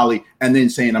Kevin Ollie and then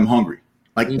saying, I'm hungry.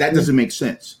 That doesn't make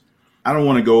sense. I don't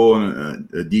want to go on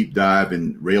a deep dive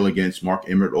and rail against Mark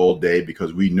Emmert all day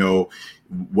because we know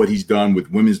what he's done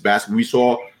with women's basketball. We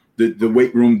saw the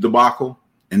weight room debacle,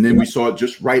 and then we saw it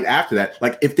just right after that.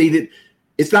 Like if they did,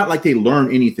 it's not like they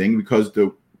learned anything because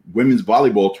the women's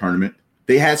volleyball tournament,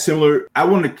 they had similar, I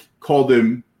want to call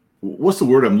them, what's the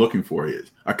word I'm looking for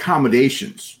is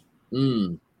accommodations.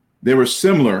 They were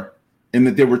similar in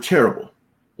that they were terrible.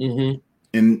 Mm-hmm.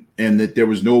 And that there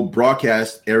was no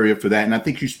broadcast area for that. And I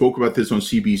think you spoke about this on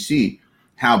CBC,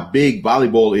 how big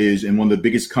volleyball is in one of the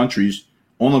biggest countries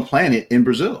on the planet in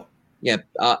Brazil. Yeah,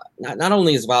 not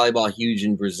only is volleyball huge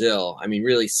in Brazil, I mean,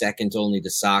 really second only to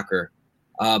soccer,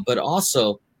 but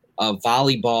also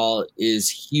volleyball is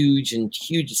huge in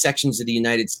huge sections of the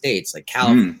United States, like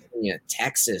California,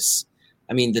 Texas.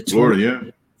 I mean,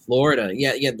 the Florida,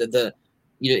 yeah. And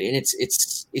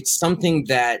it's something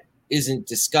that isn't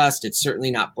discussed. It's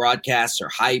certainly not broadcast or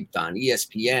hyped on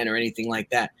ESPN or anything like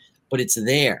that, but it's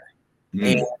there.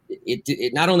 And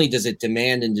it not only does it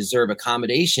demand and deserve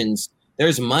accommodations,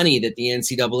 there's money that the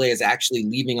NCAA is actually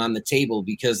leaving on the table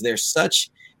because they're such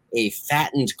a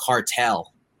fattened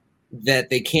cartel that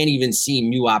they can't even see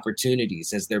new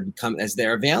opportunities as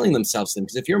they're availing themselves of them.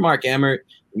 Because if you're Mark Emmert,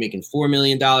 you're making $4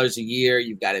 million a year,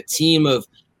 you've got a team of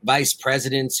vice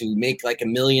presidents who make like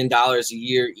 $1 million a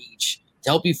year each to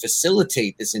help you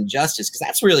facilitate this injustice, because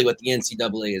that's really what the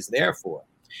NCAA is there for.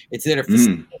 It's there to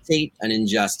facilitate an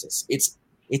injustice.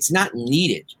 It's not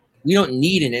needed. We don't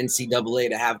need an NCAA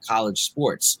to have college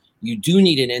sports. You do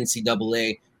need an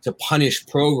NCAA to punish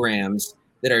programs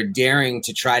that are daring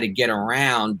to try to get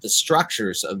around the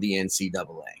structures of the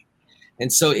NCAA.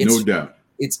 And so it's no doubt.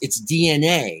 Its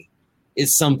DNA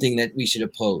is something that we should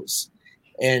oppose.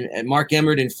 And Mark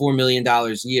Emmert in $4 million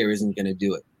a year isn't going to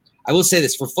do it. I will say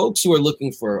this, for folks who are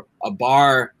looking for a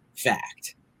bar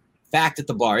fact at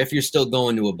the bar, if you're still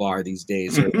going to a bar these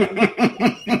days, or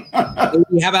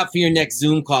how about for your next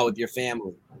Zoom call with your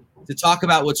family to talk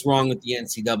about what's wrong with the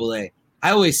NCAA?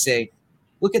 I always say,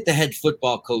 look at the head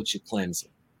football coach at Clemson.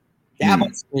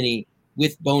 Dabo Swinney,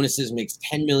 with bonuses, makes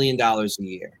 $10 million a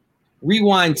year.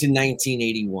 Rewind to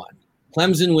 1981.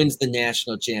 Clemson wins the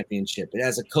national championship. It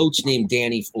has a coach named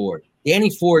Danny Ford.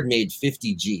 Danny Ford made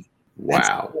 $50,000. That's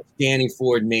how much Danny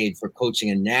Ford made for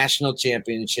coaching a national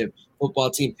championship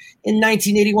football team in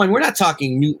 1981. We're not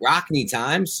talking Knute Rockne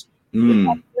times.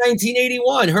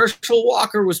 1981, Herschel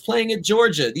Walker was playing at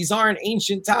Georgia. These aren't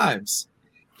ancient times.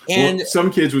 And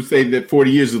some kids would say that 40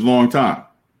 years is a long time.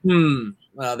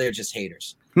 Well, they're just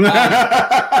haters. They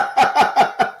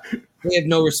have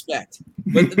no respect.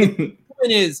 But the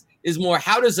point is more,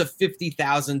 how does a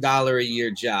 $50,000 a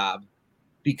year job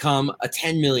become a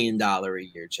 $10 million a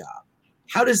year job?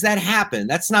 How does that happen?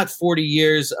 That's not 40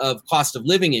 years of cost of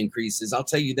living increases. I'll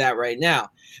tell you that right now.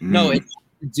 No, it has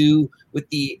to do with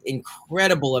the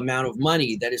incredible amount of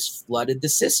money that has flooded the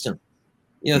system.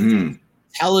 Through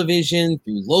television,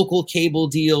 through local cable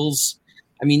deals.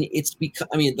 I mean,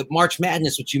 the March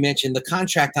Madness, which you mentioned, the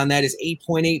contract on that is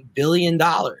 $8.8 billion.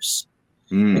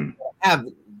 You have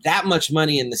that much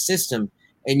money in the system,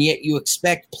 and yet you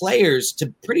expect players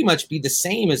to pretty much be the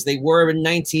same as they were in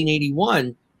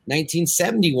 1981,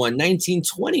 1971,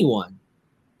 1921.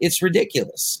 It's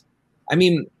ridiculous. I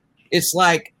mean, it's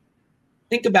like,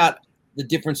 think about the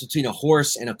difference between a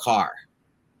horse and a car.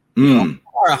 A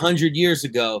car 100 years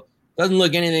ago doesn't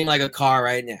look anything like a car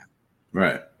right now.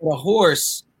 Right. But a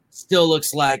horse still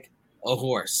looks like a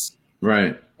horse.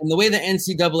 Right. And the way the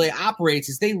NCAA operates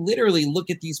is they literally look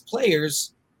at these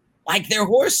players like they're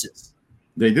horses.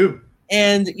 They do.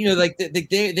 And, like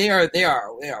they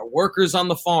are workers on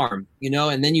the farm,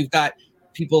 and then you've got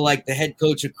people like the head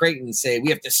coach of Creighton say, we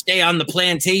have to stay on the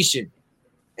plantation.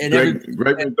 And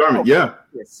Greg McDermott, yeah.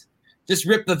 Just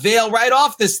rip the veil right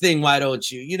off this thing, why don't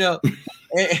you?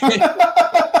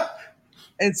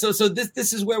 And so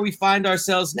this is where we find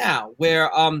ourselves now, where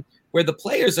the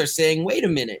players are saying, wait a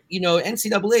minute,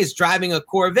 NCAA is driving a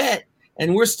Corvette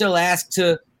and we're still asked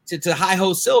to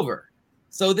hi-ho silver.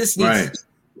 So this needs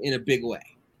in a big way.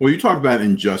 Well, you talk about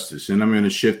injustice, and I'm going to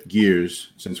shift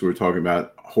gears since we're talking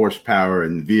about horsepower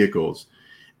and vehicles,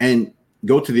 and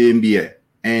go to the NBA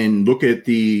and look at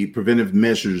the preventive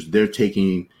measures they're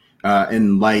taking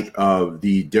in light of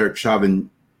the Derek Chauvin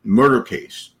murder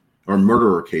case, or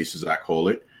murderer case, as I call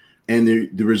it, and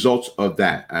the results of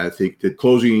that. I think the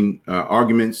closing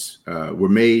arguments were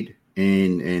made,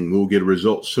 and we'll get a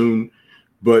result soon.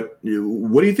 But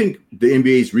what do you think the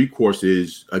NBA's recourse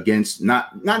is against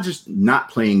not just not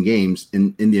playing games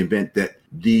in the event that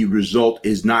the result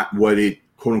is not what it,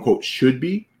 quote unquote, should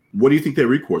be? What do you think their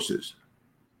recourse is?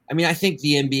 I mean, I think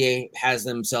the NBA has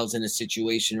themselves in a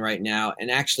situation right now,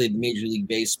 and actually the Major League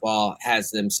Baseball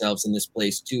has themselves in this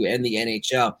place too, and the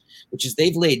NHL, which is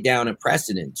they've laid down a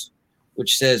precedent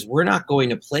which says we're not going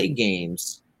to play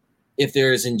games if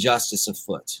there is injustice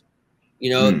afoot.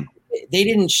 They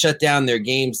didn't shut down their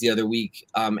games the other week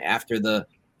after the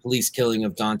police killing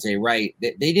of Daunte Wright.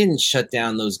 They didn't shut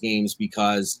down those games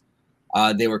because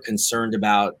they were concerned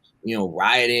about,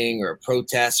 rioting or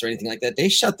protests or anything like that. They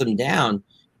shut them down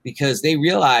because they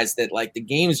realized that like the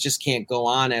games just can't go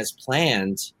on as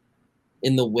planned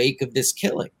in the wake of this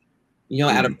killing,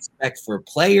 out of respect for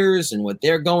players and what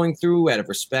they're going through, out of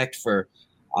respect for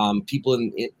people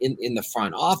in the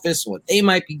front office, what they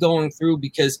might be going through,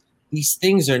 because these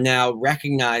things are now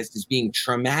recognized as being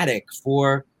traumatic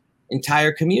for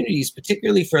entire communities,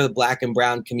 particularly for the Black and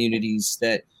brown communities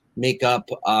that make up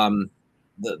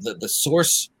the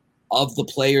source of the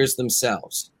players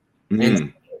themselves.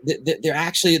 And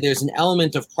there's an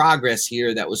element of progress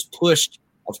here that was pushed,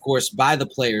 of course, by the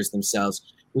players themselves,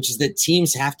 which is that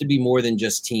teams have to be more than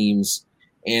just teams.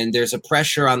 And there's a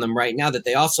pressure on them right now that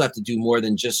they also have to do more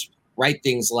than just write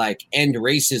things like end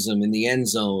racism in the end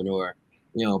zone or,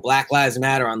 Black Lives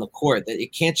Matter on the court. That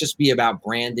it can't just be about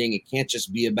branding. It can't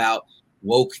just be about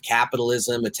woke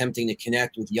capitalism, attempting to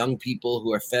connect with young people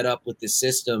who are fed up with the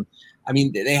system. I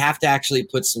mean, they have to actually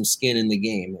put some skin in the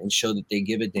game and show that they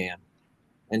give a damn.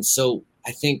 And so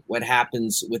I think what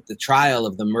happens with the trial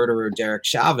of the murderer, Derek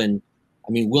Chauvin,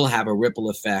 will have a ripple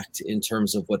effect in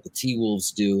terms of what the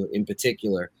T-Wolves do in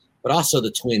particular, but also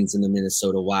the Twins in the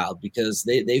Minnesota Wild, because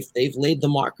they've laid the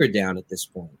marker down at this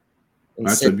point.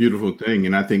 That's a beautiful thing.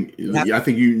 And I think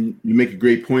you make a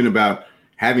great point about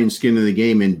having skin in the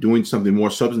game and doing something more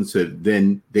substantive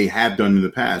than they have done in the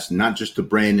past, not just the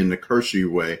brand in the cursory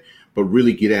way, but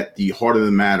really get at the heart of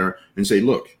the matter and say,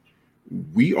 look,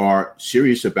 we are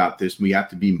serious about this. We have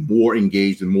to be more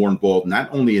engaged and more involved, not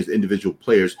only as individual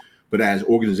players, but as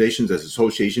organizations, as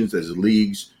associations, as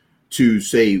leagues, to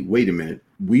say, wait a minute,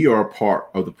 we are part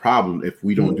of the problem if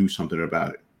we don't do something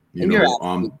about it. You're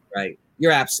absolutely right.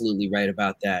 You're absolutely right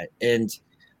about that. And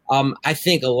I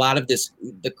think a lot of this,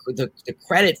 the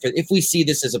credit for, if we see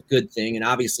this as a good thing, and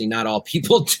obviously not all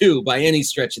people do by any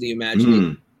stretch of the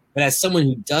imagination, but as someone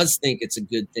who does think it's a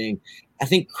good thing, I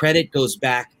think credit goes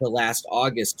back to last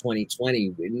August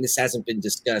 2020, and this hasn't been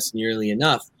discussed nearly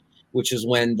enough, which is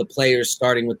when the players,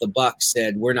 starting with the Bucks,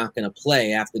 said, we're not going to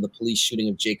play after the police shooting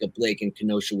of Jacob Blake in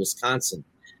Kenosha, Wisconsin.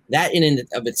 That in and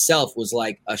of itself was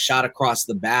like a shot across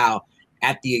the bow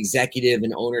at the executive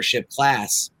and ownership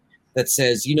class that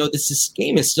says, this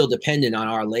game is still dependent on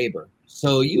our labor.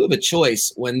 So you have a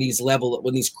choice when these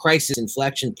crisis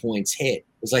inflection points hit.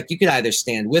 It's like you could either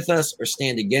stand with us or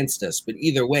stand against us, but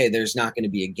either way, there's not going to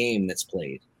be a game that's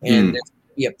played. And there's going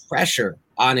to be a pressure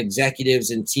on executives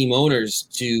and team owners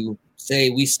to say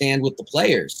we stand with the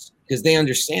players, because they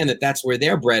understand that that's where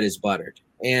their bread is buttered.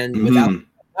 And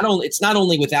it's not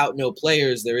only without no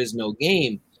players, there is no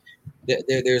game.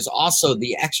 There's also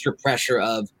the extra pressure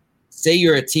of, say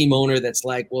you're a team owner that's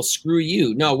like, well, screw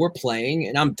you. No, we're playing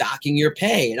and I'm docking your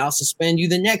pay and I'll suspend you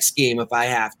the next game if I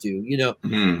have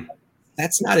to.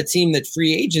 That's not a team that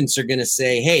free agents are going to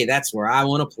say, hey, that's where I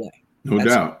want to play. No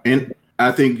doubt. And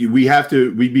I think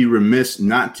we'd be remiss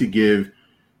not to give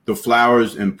the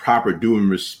flowers and proper due and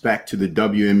respect to the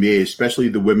WNBA, especially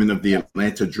the women of the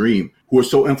Atlanta Dream, who are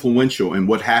so influential in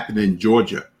what happened in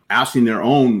Georgia, ousting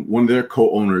one of their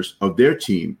co-owners of their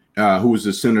team, who was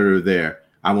the senator there.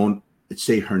 I won't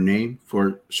say her name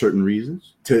for certain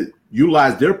reasons, to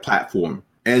utilize their platform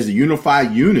as a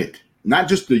unified unit, not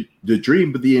just the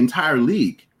Dream, but the entire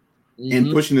league,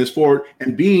 and pushing this forward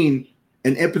and being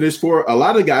an impetus for a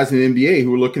lot of guys in the NBA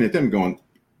who are looking at them going,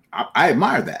 I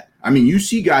admire that. I mean, you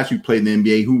see guys who play in the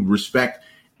NBA who respect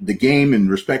the game and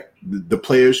respect the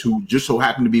players who just so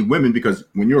happen to be women, because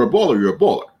when you're a baller, you're a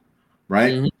baller,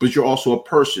 right? But you're also a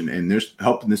person, and they're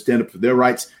helping to stand up for their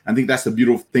rights. I think that's a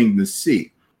beautiful thing to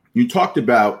see. You talked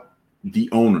about the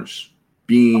owners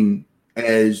being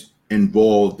as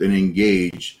involved and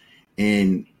engaged,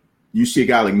 and you see a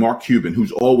guy like Mark Cuban,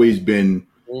 who's always been,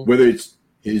 whether it's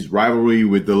his rivalry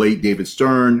with the late David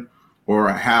Stern or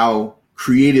how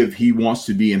creative he wants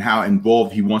to be and how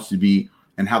involved he wants to be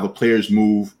and how the players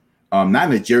move,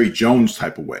 not in a Jerry Jones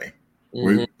type of way.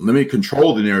 Where let me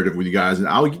control the narrative with you guys, and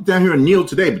I'll get down here and kneel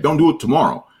today, but don't do it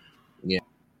tomorrow. Yeah,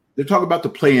 they're talking about the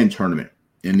play-in tournament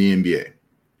in the NBA.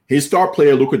 His star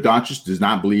player, Luka Doncic, does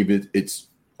not believe it's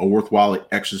a worthwhile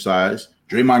exercise.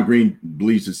 Draymond Green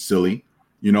believes it's silly,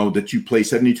 that you play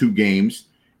 72 games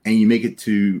and you make it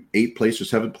to 8th place or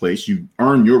 7th place. You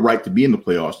earn your right to be in the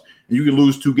playoffs, and you can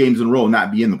lose 2 games in a row and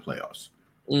not be in the playoffs.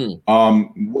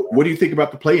 What do you think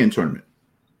about the play-in tournament?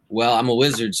 Well, I'm a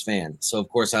Wizards fan, so of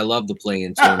course I love the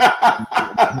play-in tournament.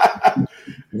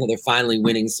 They're finally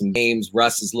winning some games.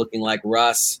 Russ is looking like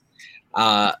Russ.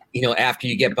 After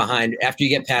you get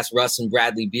past Russ and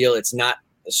Bradley Beal, it's not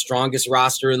the strongest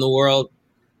roster in the world,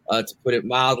 to put it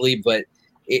mildly, but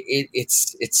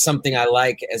it's something I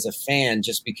like as a fan,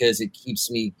 just because it keeps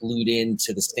me glued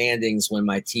into the standings when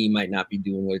my team might not be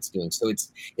doing what it's doing. So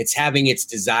it's having its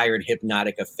desired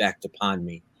hypnotic effect upon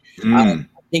me. I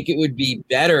think it would be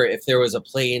better if there was a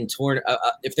play-in tournament,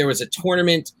 if there was a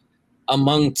tournament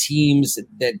among teams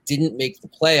that didn't make the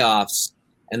playoffs,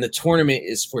 and the tournament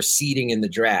is for seeding in the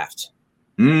draft.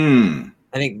 I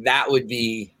think that would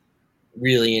be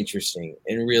really interesting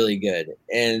and really good.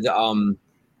 And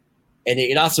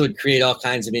it also would create all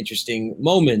kinds of interesting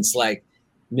moments, like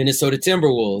Minnesota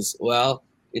Timberwolves. Well,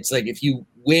 it's like if you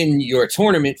win your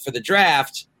tournament for the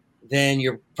draft, then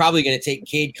you're probably going to take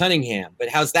Cade Cunningham. But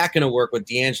how's that going to work with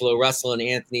D'Angelo Russell and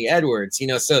Anthony Edwards?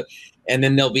 So, and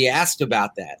then they'll be asked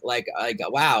about that. Like,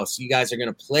 wow, so you guys are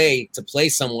going to play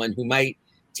someone who might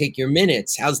take your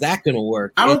minutes. How's that going to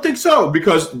work? I don't think so,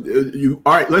 because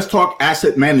all right, let's talk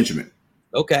asset management.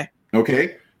 Okay.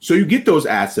 So you get those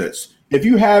assets. If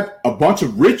you have a bunch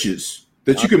of riches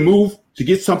that you can move to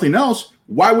get something else,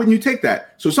 why wouldn't you take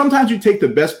that? So sometimes you take the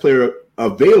best player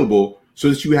available so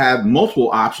that you have multiple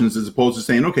options, as opposed to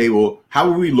saying, okay, well, how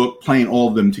will we look playing all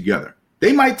of them together?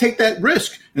 They might take that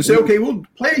risk and say, okay, we'll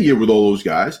play a year with all those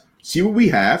guys, see what we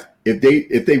have.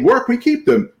 If they work, we keep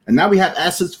them. And now we have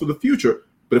assets for the future.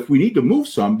 But if we need to move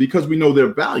some because we know their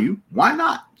value, why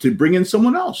not to bring in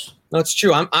someone else? No, it's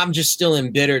true. I'm just still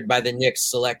embittered by the Knicks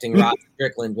selecting Rod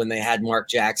Strickland when they had Mark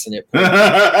Jackson at point.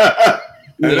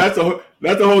 That's a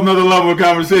whole nother level of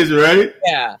conversation, right?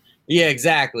 Yeah,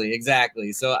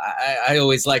 exactly. So I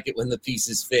always like it when the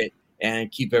pieces fit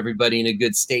and keep everybody in a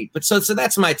good state. But so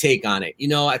that's my take on it.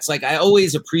 It's like I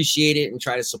always appreciate it and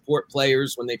try to support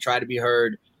players when they try to be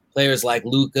heard. Players like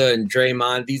Luka and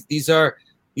Draymond. These are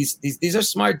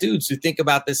smart dudes who think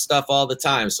about this stuff all the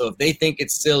time. So if they think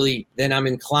it's silly, then I'm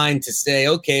inclined to say,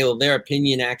 okay, well, their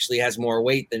opinion actually has more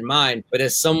weight than mine. But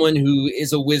as someone who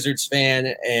is a Wizards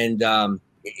fan, and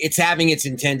it's having its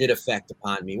intended effect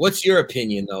upon me. What's your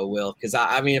opinion, though, Will? Because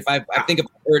I think if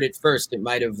I heard it first, it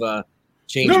might have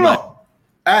changed. No.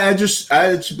 I just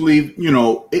believe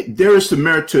there is some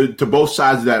merit to both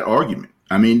sides of that argument.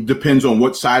 I mean, depends on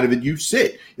what side of it you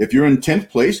sit. If you're in 10th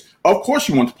place, of course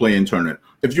you want to play in tournament.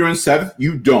 If you're in 7th,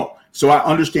 you don't. So I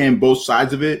understand both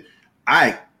sides of it.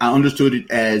 I understood it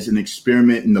as an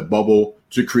experiment in the bubble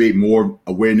to create more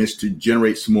awareness, to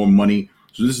generate some more money.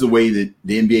 So this is a way that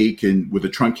the NBA can, with a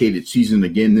truncated season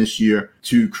again this year,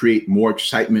 to create more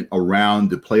excitement around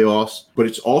the playoffs. But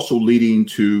it's also leading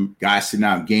to guys sitting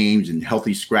out games and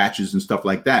healthy scratches and stuff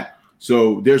like that.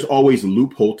 So there's always a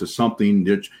loophole to something.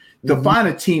 To find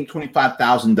a team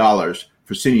 $25,000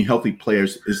 for sitting healthy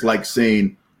players is like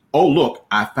saying, oh, look,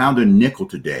 I found a nickel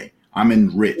today. I'm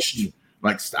enriched.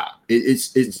 Like, stop.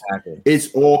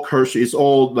 It's all cursory. It's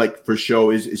all like for show.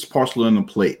 It's porcelain on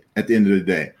the plate at the end of the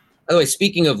day. By the way,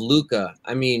 speaking of Luka,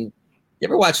 I mean, you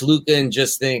ever watch Luka and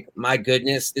just think, my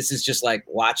goodness, this is just like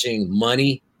watching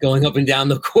money going up and down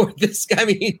the court. This guy, I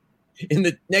mean, in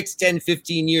the next 10,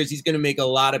 15 years, he's going to make a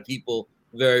lot of people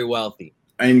very wealthy.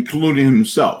 Including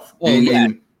himself. Oh, yeah.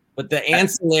 But the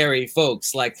ancillary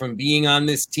folks, like from being on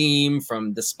this team,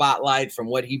 from the spotlight, from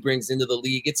what he brings into the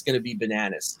league, it's going to be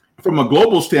bananas. From a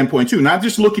global standpoint, too, not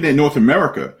just looking at North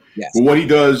America, yes, but what he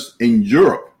does in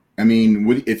Europe. I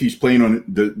mean, if he's playing on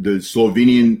the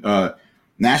Slovenian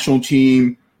national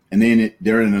team, and then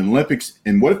they're in the Olympics,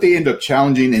 and what if they end up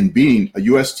challenging and beating a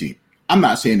U.S. team? I'm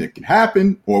not saying it can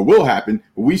happen or will happen,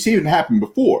 but we've seen it happen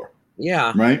before.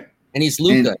 Yeah. Right? And he's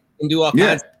Luka. He can do all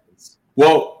kinds of things.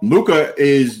 Well, Luka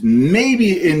is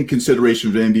maybe in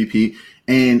consideration for MVP,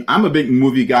 and I'm a big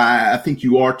movie guy. I think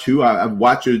you are, too. I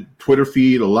watch your Twitter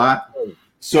feed a lot.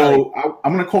 So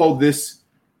I'm going to call this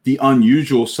the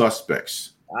unusual suspects.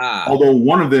 Although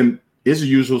one of them is a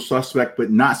usual suspect,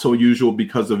 but not so usual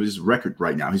because of his record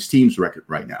right now, his team's record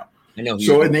right now. I know.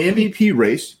 So in the MVP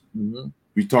race,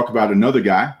 we talk about another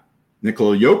guy,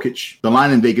 Nikola Jokic. The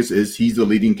line in Vegas is he's the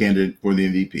leading candidate for the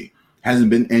MVP. Hasn't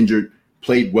been injured,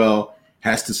 played well,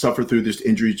 has to suffer through this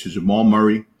injury to Jamal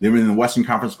Murray. They were in the Western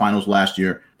Conference Finals last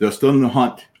year. They're still in the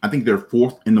hunt. I think they're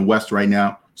 4th in the West right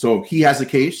now. So he has a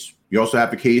case. You also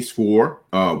have a case for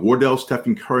Wardell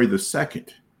Stephen Curry II.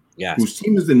 Yes. Whose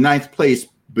team is in 9th place,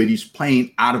 but he's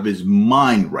playing out of his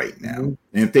mind right now. And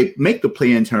if they make the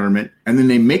play-in tournament and then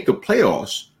they make the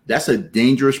playoffs, that's a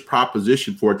dangerous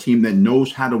proposition for a team that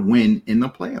knows how to win in the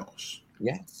playoffs.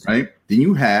 Yes. Right? Then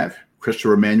you have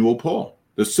Christopher Emmanuel Paul.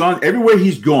 The Suns, everywhere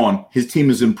he's gone, his team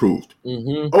has improved.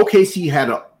 OKC had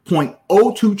a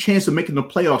 .02 chance of making the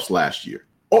playoffs last year.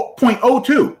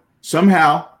 .02.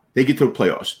 Somehow they get to the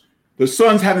playoffs. The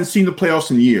Suns haven't seen the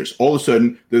playoffs in years. All of a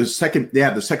sudden, they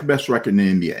have the second best record in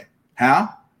the NBA. How?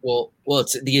 Well,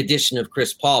 it's the addition of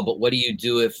Chris Paul. But what do you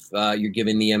do if you're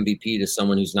giving the MVP to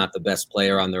someone who's not the best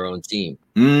player on their own team?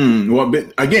 Well,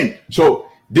 but again, so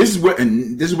this is where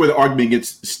the argument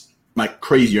gets like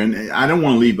crazier. And I don't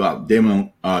want to leave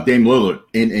Dame Lillard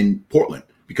in Portland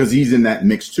because he's in that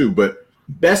mix too. But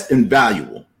best and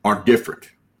valuable are different.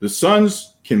 The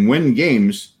Suns can win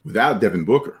games without Devin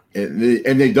Booker, and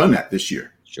they've done that this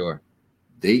year. Sure.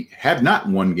 They have not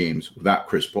won games without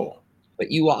Chris Paul.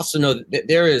 But you also know that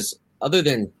there is, other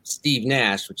than Steve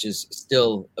Nash, which is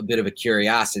still a bit of a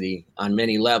curiosity on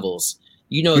many levels,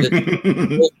 you know that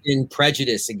there's been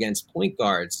prejudice against point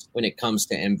guards when it comes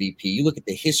to MVP. You look at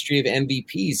the history of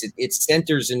MVPs; it's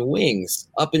centers and wings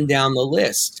up and down the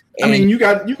list. And I mean, you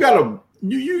got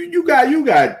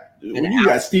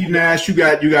Steve Nash, you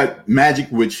got Magic,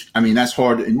 which I mean that's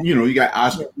hard, and you got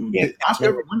Oscar. Oscar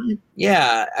ever won?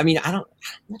 Yeah, I mean I'm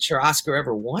not sure Oscar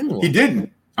ever won one. He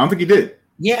didn't. I don't think he did.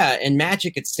 Yeah, and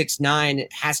Magic at 6'9"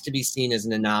 has to be seen as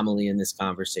an anomaly in this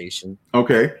conversation.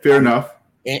 Okay, fair enough.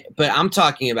 But I'm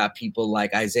talking about people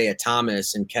like Isaiah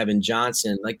Thomas and Kevin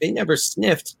Johnson. Like they never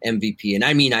sniffed MVP, and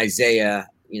I mean Isaiah,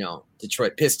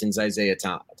 Detroit Pistons Isaiah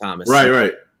Thomas.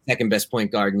 Right. Second best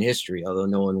point guard in history, although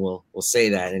no one will say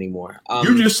that anymore.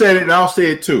 You just said it, and I'll say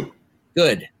it too.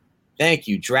 Good. Thank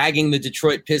you. Dragging the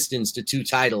Detroit Pistons to 2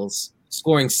 titles,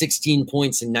 scoring 16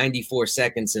 points in 94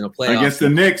 seconds in a playoff. Against the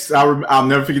Knicks, I'll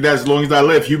never forget that as long as I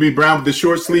live. Hubie Brown with the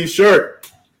short sleeve shirt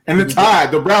and the tie,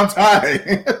 the brown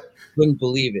tie. Couldn't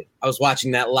believe it. I was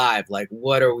watching that live. Like,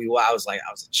 what are we? I was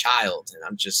a child, and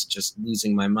I'm just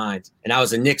losing my mind. And I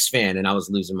was a Knicks fan, and I was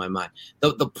losing my mind.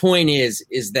 The point is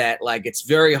that like it's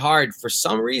very hard for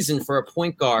some reason for a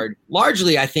point guard.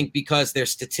 Largely, I think because their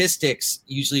statistics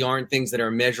usually aren't things that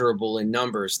are measurable in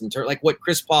numbers. Like what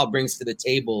Chris Paul brings to the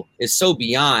table is so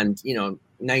beyond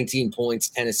 19 points,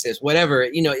 10 assists, whatever.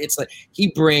 It's like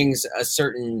he brings a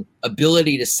certain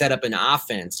ability to set up an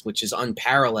offense, which is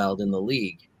unparalleled in the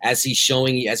league. As he showed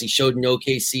in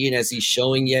OKC and as he's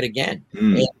showing yet again.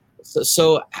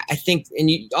 So I think, and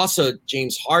you also,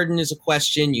 James Harden is a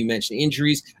question. You mentioned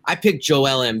injuries. I picked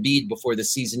Joel Embiid before the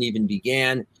season even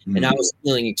began, and I was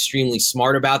feeling extremely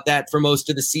smart about that for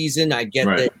most of the season. I get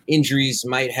that injuries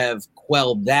might have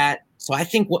quelled that. So I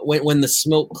think when the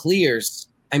smoke clears,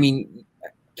 I mean,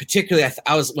 particularly,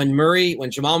 when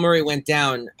Jamal Murray went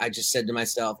down, I just said to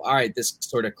myself, all right, this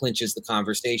sort of clinches the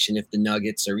conversation if the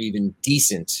Nuggets are even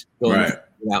decent going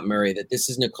without Murray, that this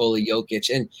is Nikola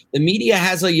Jokic. And the media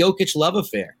has a Jokic love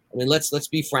affair. I mean, let's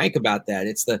be frank about that.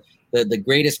 It's the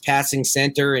greatest passing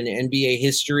center in NBA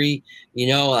history.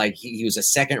 Like he was a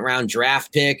second-round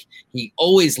draft pick. He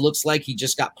always looks like he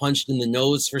just got punched in the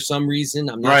nose for some reason.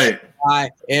 I'm not sure why.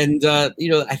 And,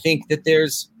 I think that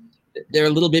they're a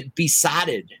little bit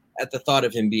besotted at the thought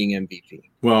of him being MVP.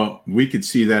 Well, we could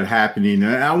see that happening.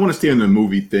 I want to stay on the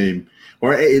movie theme,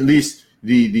 or at least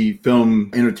the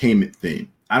film entertainment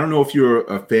theme. I don't know if you're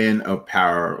a fan of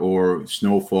Power or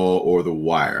Snowfall or The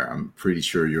Wire. I'm pretty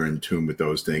sure you're in tune with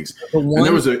those things. And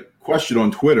there was a question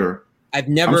on Twitter. I've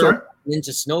never been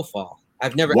into Snowfall. I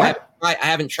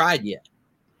haven't tried yet.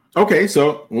 Okay,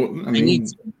 so I need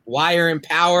Wire and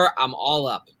Power. I'm all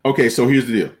up. Okay, so here's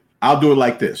the deal. I'll do it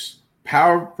like this.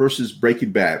 Power versus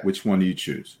Breaking Bad. Which one do you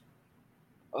choose?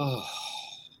 Oh,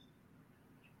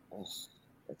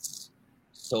 that's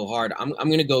so hard. I'm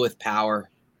going to go with Power.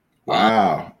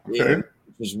 Wow. Okay. It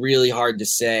was really hard to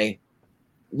say,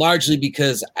 largely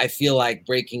because I feel like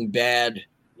Breaking Bad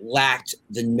lacked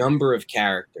the number of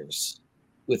characters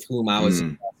with whom I was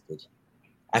invested.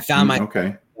 I found myself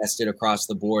invested across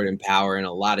the board in Power and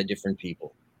a lot of different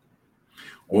people.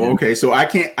 Well, okay, so I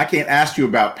can't ask you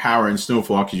about Power and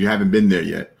Snowfall because you haven't been there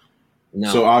yet.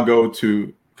 No. So I'll go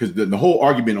to, because the whole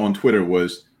argument on Twitter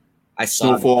was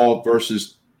Snowfall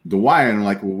versus The Wire, and I'm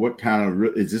like, well, what kind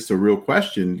of is this a real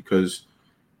question? Because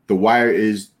The Wire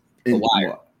is The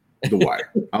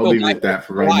Wire. I'll leave it at that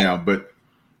for right now. But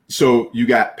so you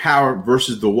got Power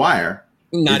versus The Wire.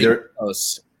 Not even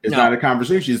close. It's not a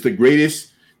conversation. It's the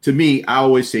greatest. To me, I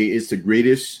always say it's the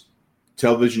greatest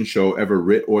television show ever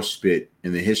writ or spit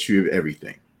in the history of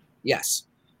everything. Yes.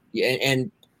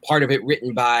 And part of it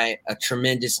written by a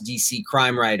tremendous DC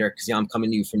crime writer, because I'm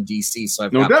coming to you from DC. So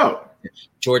I've got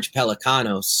George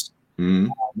Pelecanos,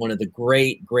 one of the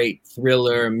great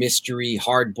thriller, mystery,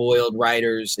 hard-boiled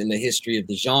writers in the history of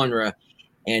the genre.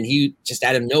 And he just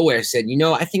out of nowhere said,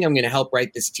 I think I'm going to help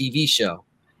write this TV show.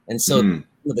 And so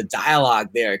the dialogue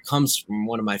there, it comes from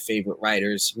one of my favorite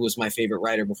writers, who was my favorite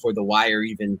writer before The Wire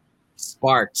even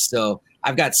sparked. So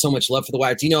I've got so much love for The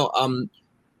Wire. Do you know,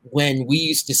 when we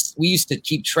used to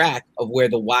keep track of where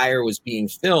The Wire was being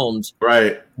filmed.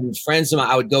 Right. And friends of mine,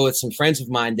 I would go with some friends of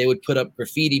mine. They would put up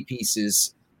graffiti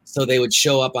pieces so they would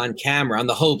show up on camera, on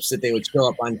the hopes that they would show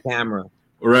up on camera.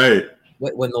 Right.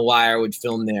 When The Wire would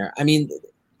film there. I mean,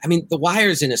 The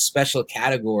Wire's in a special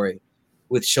category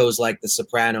with shows like The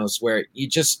Sopranos, where you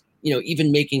just,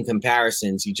 even making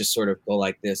comparisons, you just sort of go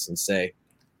like this and say,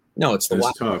 no, it's The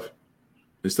Wire.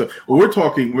 It's tough. Well,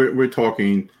 we're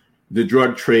talking the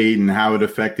drug trade and how it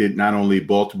affected not only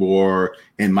Baltimore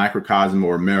and microcosm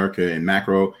or America and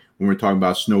macro, when we're talking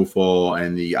about Snowfall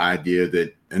and the idea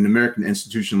that an American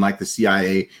institution like the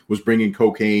CIA was bringing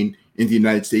cocaine into the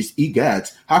United States.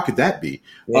 Egads, how could that be?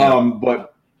 Yeah.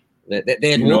 But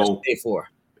they had more to pay for.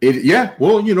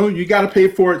 Well, you got to pay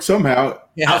for it somehow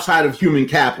outside of human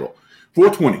capital.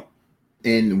 420.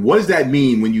 And what does that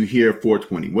mean when you hear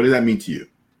 420? What does that mean to you?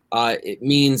 It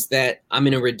means that I'm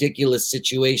in a ridiculous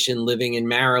situation living in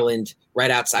Maryland, right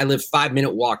outside. I live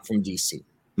 5-minute walk from DC.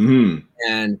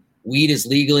 And weed is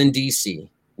legal in DC.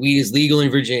 Weed is legal in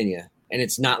Virginia, and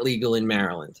it's not legal in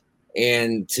Maryland.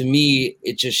 And to me,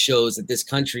 it just shows that this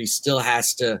country still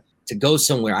has to go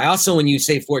somewhere. I also, when you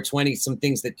say 420, some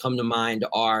things that come to mind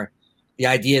are the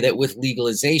idea that with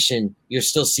legalization, you're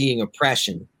still seeing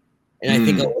oppression. And I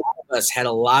think a lot of us had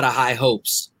a lot of high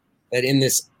hopes that in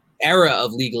this era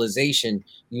of legalization,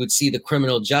 you would see the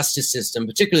criminal justice system,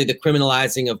 particularly the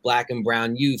criminalizing of Black and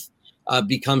brown youth,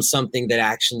 become something that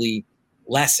actually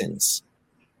lessens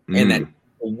and that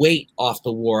weight off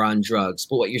the war on drugs.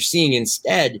 But what you're seeing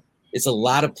instead is a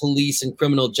lot of police and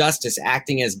criminal justice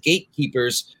acting as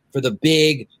gatekeepers for the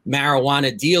big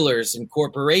marijuana dealers and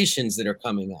corporations that are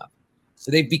coming up. So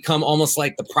they've become almost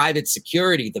like the private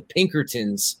security, the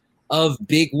Pinkertons of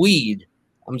big weed.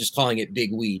 I'm just calling it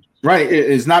big weed. Right.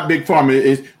 It's not big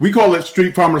pharma. We call it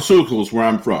street pharmaceuticals where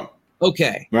I'm from.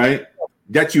 Okay. Right.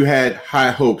 That you had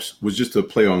high hopes was just a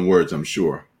play on words, I'm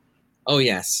sure. Oh,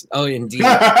 yes. Oh, indeed. So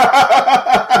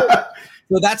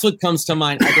that's what comes to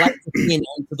mind. I'd like to see an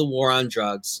end to the war on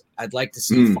drugs. I'd like to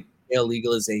see full-scale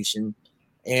legalization.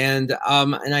 And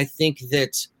I think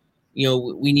that,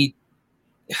 we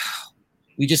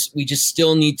just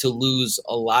still need to lose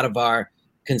a lot of our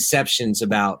conceptions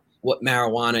about what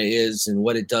marijuana is and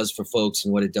what it does for folks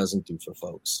and what it doesn't do for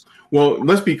folks. Well,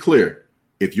 let's be clear.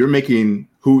 If you're making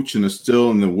hooch and a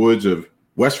still in the woods of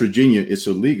West Virginia, it's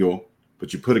illegal,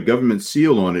 but you put a government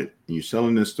seal on it and you sell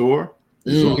in the store,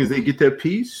 as long as they get their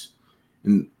piece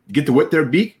and get to wet their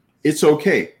beak, it's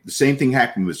okay. The same thing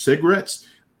happened with cigarettes.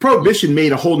 Prohibition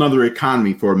made a whole nother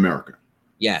economy for America.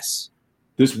 Yes.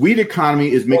 This weed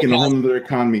economy is making a whole nother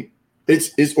economy.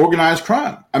 It's organized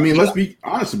crime. I mean, let's be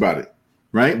honest about it,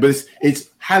 right? But it's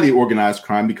highly organized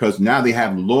crime because now they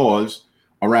have laws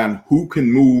around who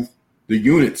can move the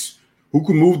units, who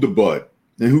can move the bud,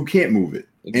 and who can't move it.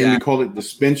 Exactly. And we call it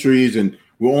dispensaries, and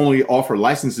we'll only offer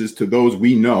licenses to those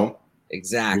we know.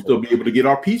 Exactly. We'll still be able to get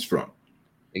our piece from.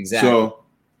 Exactly.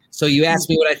 So you asked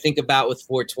me what I think about with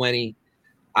 420.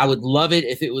 I would love it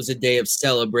if it was a day of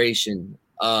celebration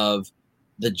of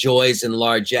the joys and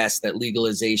largesse that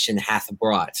legalization hath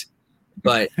brought.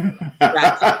 But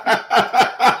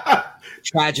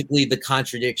tragically, the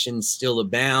contradictions still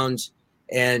abound.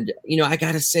 And, I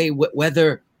got to say,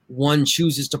 whether one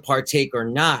chooses to partake or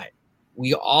not,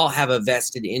 we all have a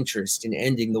vested interest in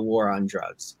ending the war on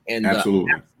drugs and the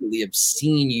absolutely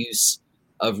obscene use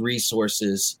of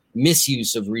resources,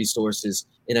 misuse of resources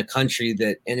in a country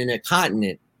and in a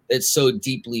continent that so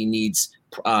deeply needs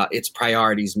its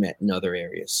priorities met in other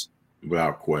areas.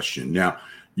 Without question. Now,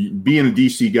 being a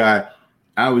DC guy,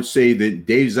 I would say that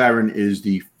Dave Zirin is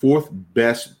the fourth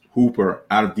best hooper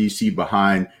out of DC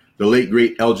behind the late,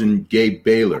 great Elgin Gabe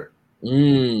Baylor.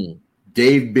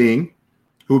 Dave Bing.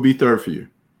 Who would be third for you?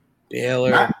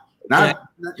 Baylor. Not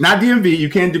DMV. You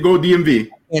can't go DMV.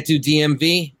 Can't do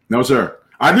DMV? No, sir.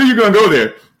 I knew you were going to go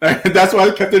there. That's why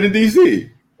I kept it in DC.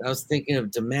 I was thinking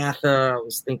of DeMatha. I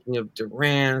was thinking of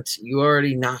Durant. You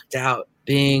already knocked out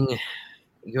Bing.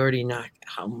 You already knocked.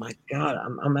 Oh my God!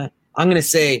 I'm going to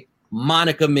say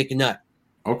Monica McNutt.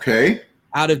 Okay.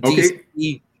 Out of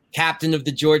DC, captain of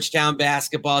the Georgetown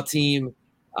basketball team.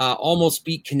 Almost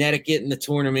beat Connecticut in the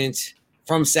tournament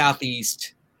from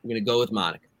Southeast. I'm going to go with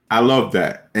Monica. I love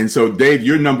that. And so, Dave,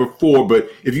 you're number 4. But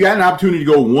if you had an opportunity to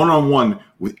go one-on-one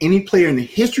with any player in the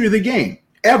history of the game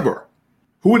ever,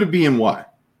 who would it be and why?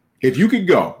 If you could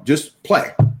go, just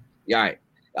play. Yeah, all right.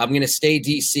 I'm going to stay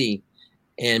DC,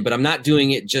 but I'm not doing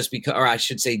it just because, or I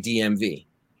should say DMV.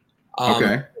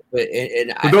 Okay. But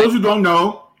For those who don't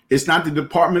know, it's not the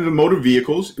Department of Motor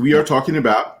Vehicles. We are talking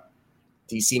about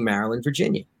DC, Maryland,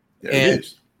 Virginia. There it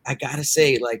is. I gotta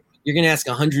say, like, you're gonna ask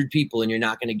 100 people and you're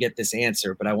not gonna get this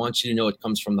answer, but I want you to know it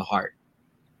comes from the heart.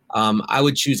 I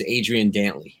would choose Adrian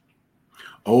Dantley.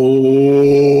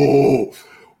 Oh,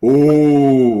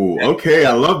 okay.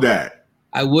 I love that.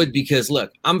 I would, because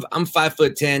look, I'm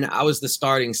 5'10". I was the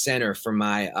starting center for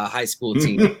my high school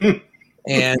team.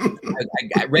 And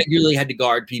I regularly had to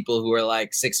guard people who were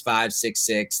like 6'5",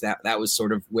 6'6". That was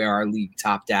sort of where our league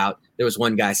topped out. There was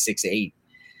one guy 6'8".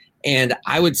 And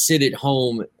I would sit at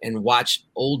home and watch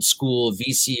old school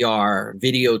VCR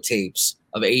videotapes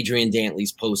of Adrian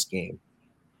Dantley's post game,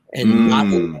 and not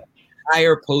the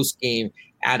entire post game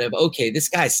out of, okay, this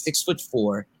guy's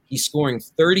 6'4". He's scoring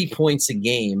 30 points a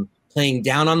game, playing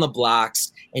down on the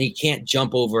blocks, and he can't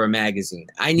jump over a magazine.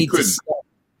 I need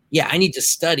to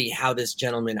study how this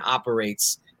gentleman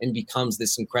operates and becomes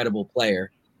this incredible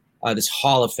player, this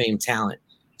Hall of Fame talent.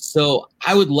 So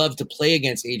I would love to play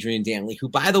against Adrian Dantley, who,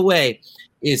 by the way,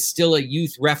 is still a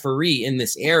youth referee in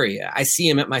this area. I see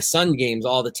him at my son games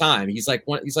all the time. He's like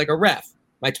a ref.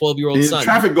 My 12-year-old son. He's a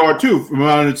traffic guard too. From what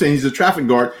I understand, he's a traffic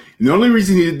guard. And the only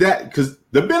reason he did that because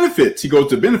the benefits. He goes,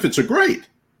 the benefits are great.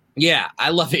 Yeah, I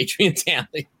love Adrian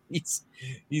Dantley.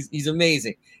 He's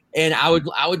amazing, and I would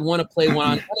want to play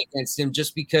one-on-one against him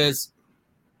just because.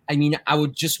 I mean, I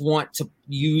would just want to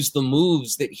use the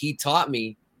moves that he taught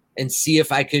me and see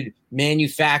if I could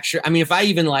manufacture. I mean, if I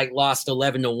even like lost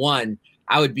 11-1,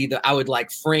 I would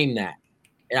like frame that.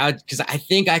 And because I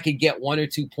think I could get 1 or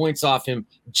 2 points off him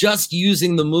just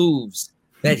using the moves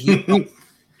that he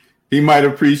he might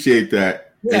appreciate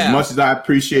that. Yeah. As much as I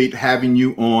appreciate having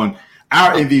you on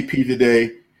our MVP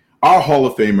today, our Hall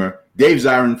of Famer, Dave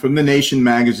Zirin from The Nation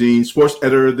magazine, sports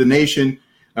editor of The Nation,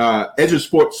 Edge of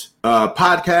Sports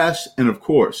podcast, and of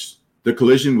course, The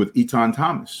Collision with Etan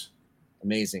Thomas.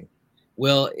 Amazing.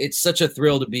 Will, it's such a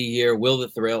thrill to be here. Will the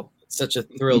Thrill. It's such a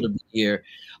thrill to be here.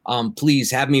 Please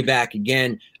have me back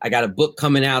again. I got a book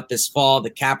coming out this fall,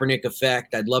 The Kaepernick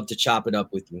Effect. I'd love to chop it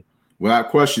up with you. Without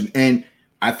question. And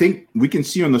I think we can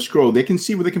see on the scroll, they can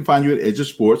see where they can find you at Edge of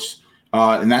Sports.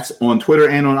 And that's on Twitter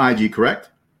and on IG, correct?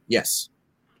 Yes.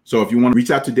 So if you want to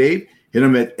reach out to Dave, hit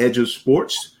him at Edge of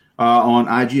Sports on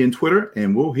IG and Twitter,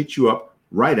 and we'll hit you up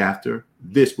right after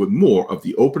this with more of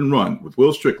The Open Run with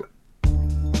Will Strickland.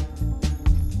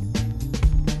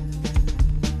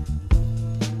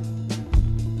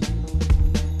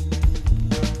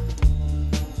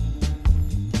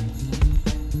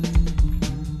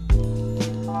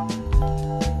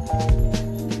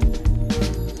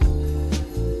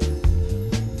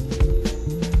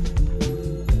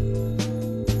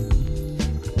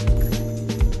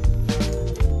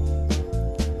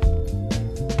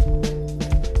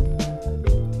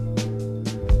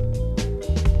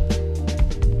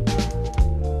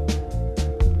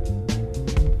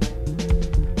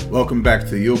 Welcome back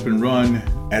to The Open Run,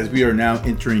 as we are now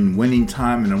entering winning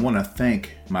time, and I want to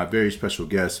thank my very special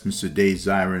guest, Mr. Dave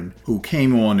Zirin, who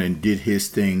came on and did his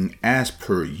thing as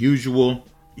per usual,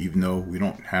 even though we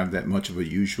don't have that much of a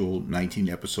usual 19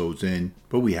 episodes in,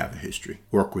 but we have a history.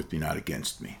 Work with me, not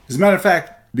against me. As a matter of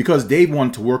fact, because Dave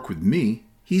wanted to work with me,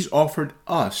 he's offered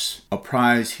us a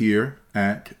prize here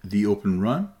at The Open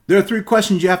Run. There are 3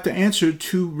 questions you have to answer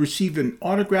to receive an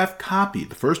autographed copy.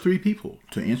 The first 3 people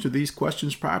to answer these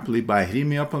questions properly by hitting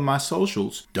me up on my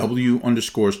socials,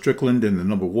 W_Strickland and the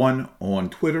number 1 on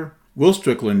Twitter, Will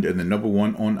Strickland and the number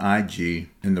 1 on IG,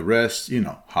 and the rest,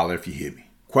 holler if you hear me.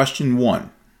 Question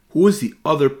 1. Who is the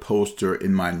other poster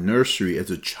in my nursery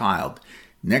as a child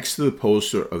next to the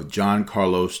poster of John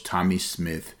Carlos, Tommy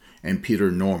Smith, and Peter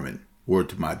Norman? Word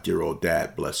to my dear old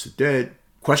dad, bless the dead.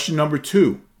 Question number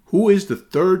 2. Who is the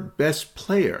 3rd best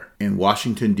player in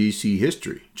Washington, D.C.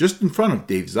 history, just in front of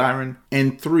Dave Zirin?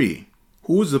 And 3.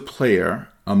 Who is the player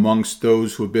amongst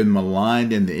those who have been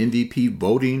maligned in the MVP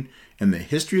voting in the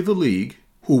history of the league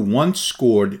who once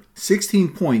scored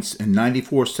 16 points in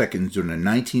 94 seconds during a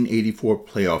 1984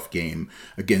 playoff game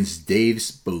against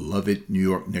Dave's beloved New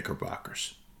York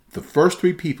Knickerbockers? The first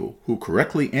 3 people who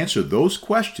correctly answer those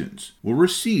questions will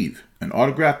receive an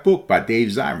autographed book by Dave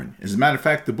Zirin. As a matter of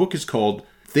fact, the book is called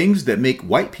Things That Make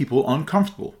White People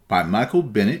Uncomfortable by Michael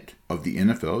Bennett of the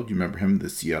NFL. You remember him, the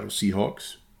Seattle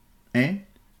Seahawks? And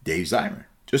Dave Zirin.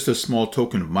 Just a small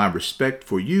token of my respect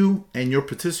for you and your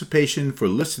participation for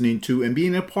listening to and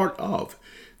being a part of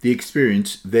the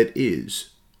experience that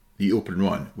is The Open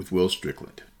Run with Will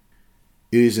Strickland.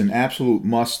 It is an absolute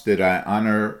must that I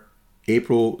honor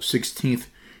April 16th,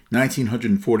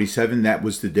 1947, that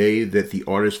was the day that the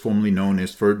artist formerly known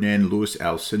as Ferdinand Louis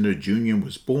Alcindor Jr.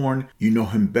 was born. You know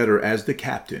him better as the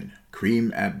Captain,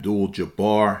 Kareem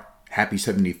Abdul-Jabbar. Happy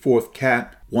 74th,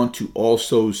 Cap. Want to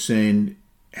also send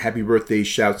happy birthday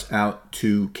shouts out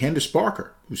to Candace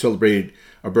Parker, who celebrated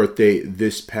her birthday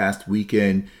this past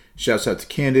weekend. Shouts out to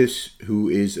Candace, who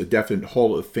is a definite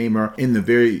Hall of Famer in the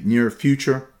very near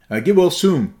future. Get well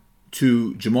soon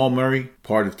to Jamal Murray,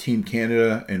 part of Team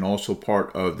Canada and also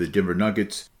part of the Denver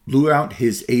Nuggets. Blew out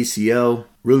his ACL.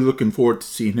 Really looking forward to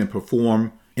seeing him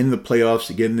perform in the playoffs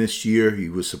again this year. He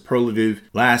was superlative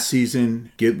last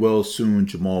season. Get well soon,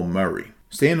 Jamal Murray.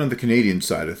 Staying on the Canadian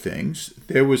side of things,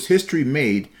 there was history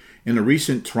made in a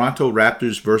recent Toronto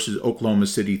Raptors versus Oklahoma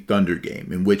City Thunder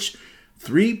game in which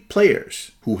 3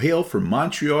 players who hail from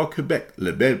Montreal, Quebec,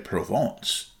 La Belle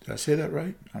Provence. Did I say that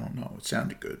right? I don't know. It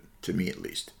sounded good, to me at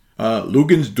least.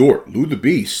 Lugens Dort, Lou the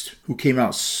Beast, who came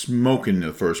out smoking in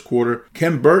the first quarter.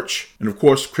 Kem Birch, and of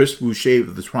course Chris Boucher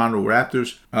of the Toronto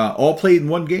Raptors, all played in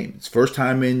one game. It's first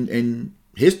time in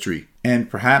history.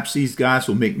 And perhaps these guys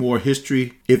will make more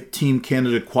history if Team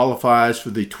Canada qualifies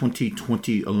for the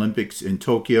 2020 Olympics in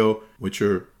Tokyo, which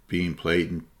are being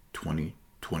played in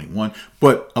 2021.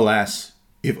 But alas,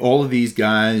 if all of these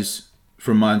guys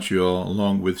from Montreal,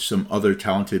 along with some other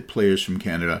talented players from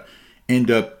Canada, end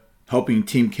up helping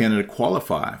Team Canada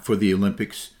qualify for the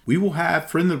Olympics, we will have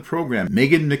friend of the program,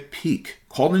 Megan McPeak,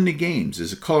 calling the games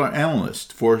as a color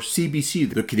analyst for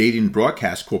CBC, the Canadian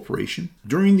Broadcast Corporation,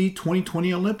 during the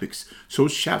 2020 Olympics. So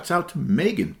shouts out to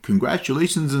Megan.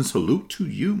 Congratulations and salute to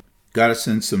you. Gotta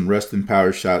send some rest and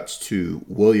power shots to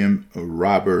William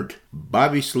Robert,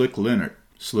 Bobby Slick Leonard.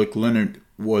 Slick Leonard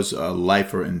was a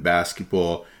lifer in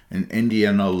basketball, an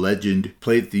Indiana legend,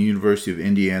 played at the University of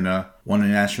Indiana, won a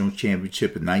national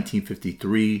championship in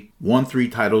 1953, won 3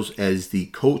 titles as the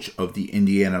coach of the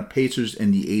Indiana Pacers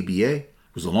in the ABA,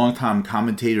 was a longtime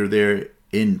commentator there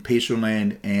in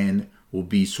Pacerland, and will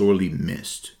be sorely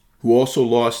missed. Who also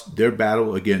lost their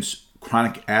battle against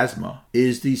chronic asthma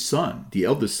is the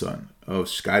eldest son of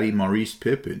Scottie Maurice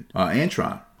Pippen,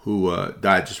 Antron, who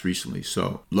died just recently.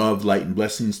 So love, light, and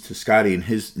blessings to Scottie and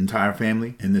his entire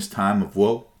family in this time of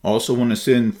woe. Also want to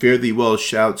send fare thee well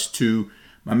shouts to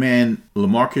my man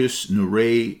LaMarcus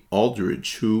Nure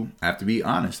Aldridge, who, I have to be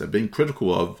honest, I've been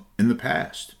critical of in the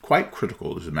past. Quite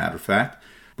critical, as a matter of fact.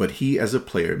 But he, as a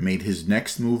player, made his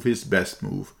next move his best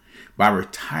move by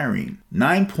retiring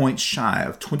 9 points shy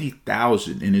of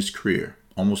 20,000 in his career.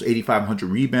 Almost 8,500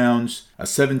 rebounds, a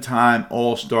 7-time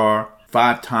All-Star,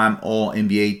 5-time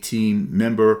All-NBA team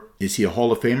member. Is he a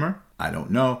Hall of Famer? I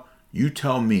don't know. You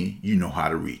tell me you know how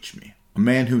to reach me. A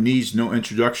man who needs no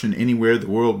introduction anywhere the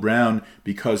world round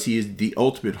because he is the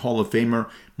ultimate Hall of Famer,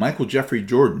 Michael Jeffrey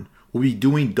Jordan, will be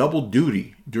doing double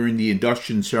duty during the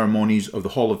induction ceremonies of the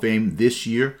Hall of Fame this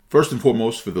year. First and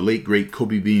foremost for the late, great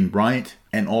Kobe Bean Bryant,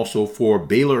 and also for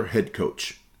Baylor head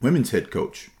coach, women's head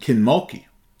coach, Ken Mulkey.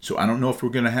 So I don't know if we're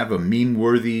going to have a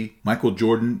meme-worthy Michael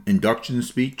Jordan induction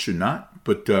speech or not,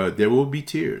 but there will be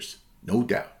tears, no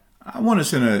doubt. I want to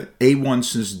send a A1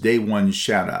 since day one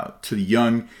shout out to the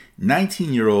young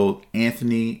 19-year-old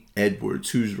Anthony Edwards,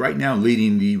 who's right now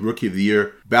leading the Rookie of the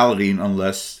Year balloting,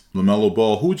 unless LaMelo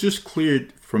Ball, who just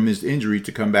cleared from his injury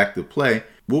to come back to play,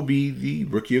 will be the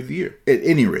Rookie of the Year. At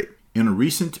any rate, in a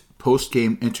recent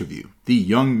post-game interview, the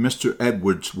young Mr.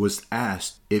 Edwards was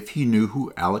asked if he knew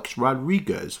who Alex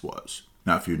Rodriguez was.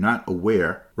 Now, if you're not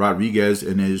aware, Rodriguez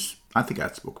and I think I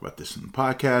spoke about this in the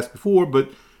podcast before, but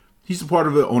he's a part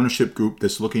of an ownership group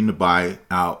that's looking to buy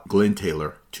out Glenn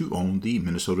Taylor to own the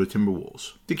Minnesota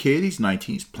Timberwolves. The kid, he's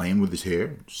 19, he's playing with his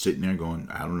hair, sitting there going,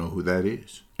 I don't know who that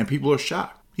is. And people are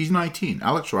shocked. He's 19.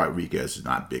 Alex Rodriguez is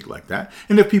not big like that.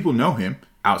 And if people know him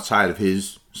outside of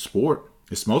his sport,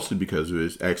 it's mostly because of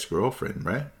his ex-girlfriend,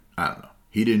 right? I don't know.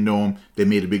 He didn't know him. They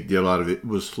made a big deal out of it. It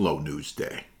was slow news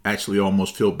day. Actually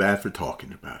almost feel bad for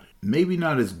talking about it. Maybe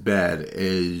not as bad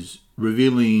as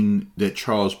revealing that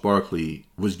Charles Barkley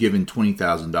was given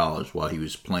 $20,000 while he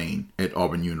was playing at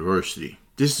Auburn University.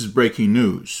 This is breaking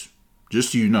news.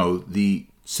 Just so you know, the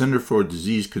Center for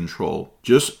Disease Control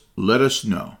just let us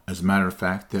know, as a matter of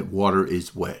fact, that water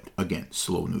is wet. Again,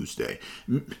 slow news day.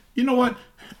 You know what?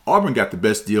 Auburn got the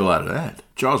best deal out of that.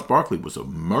 Charles Barkley was a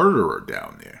murderer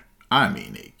down there. I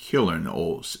mean, a killer in the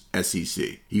old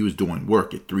SEC. He was doing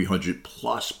work at 300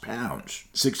 plus pounds.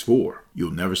 6'4".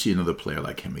 You'll never see another player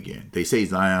like him again. They say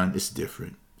Zion is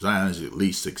different. Zion is at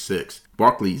least 6'6".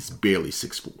 Barkley's barely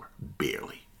 6'4".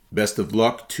 Barely. Best of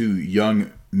luck to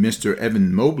young Mr.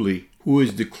 Evan Mobley, who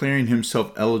is declaring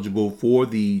himself eligible for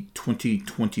the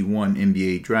 2021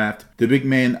 NBA draft. The big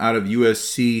man out of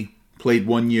USC played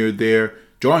 1 year there,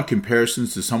 drawing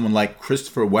comparisons to someone like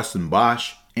Christopher Weston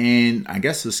Bosch, and I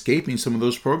guess escaping some of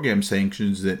those program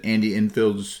sanctions that Andy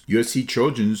Enfield's USC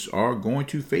Trojans are going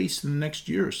to face in the next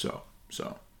year or so.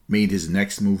 So, made his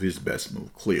next move his best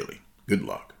move, clearly. Good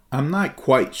luck. I'm not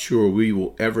quite sure we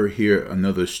will ever hear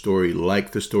another story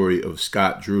like the story of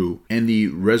Scott Drew and the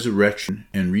resurrection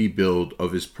and rebuild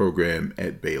of his program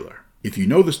at Baylor. If you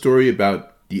know the story about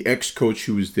the ex-coach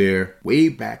who was there way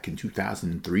back in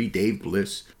 2003, Dave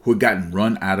Bliss, who had gotten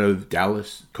run out of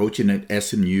Dallas, coaching at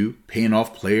SMU, paying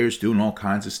off players, doing all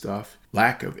kinds of stuff,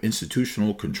 lack of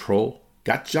institutional control,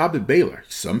 got the job at Baylor.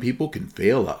 Some people can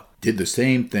fail up. Did the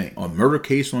same thing. A murder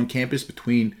case on campus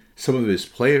between some of his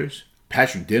players.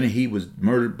 Patrick Dennehy was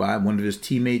murdered by one of his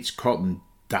teammates, Carlton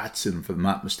Dotson, if I'm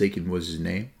not mistaken, was his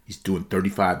name. He's doing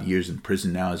 35 years in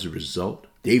prison now as a result.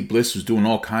 Dave Bliss was doing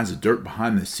all kinds of dirt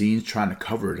behind the scenes, trying to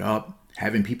cover it up,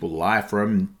 having people lie for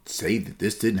him and say that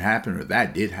this didn't happen or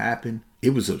that did happen.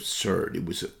 It was absurd. It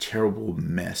was a terrible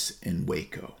mess in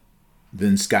Waco.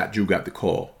 Then Scott Drew got the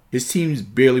call. His teams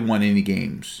barely won any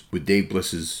games with Dave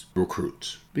Bliss's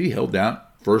recruits, but he held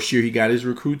out. First year he got his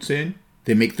recruits in,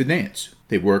 they make the dance.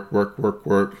 They work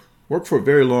for a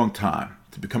very long time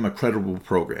to become a credible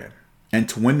program. And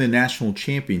to win the national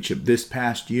championship this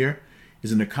past year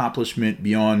is an accomplishment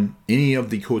beyond any of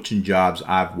the coaching jobs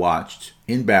I've watched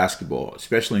in basketball,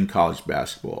 especially in college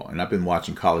basketball. And I've been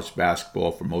watching college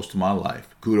basketball for most of my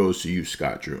life. Kudos to you,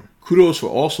 Scott Drew. Kudos for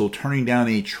also turning down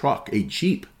a truck, a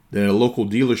Jeep, that a local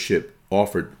dealership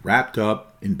offered, wrapped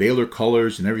up in Baylor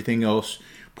colors and everything else,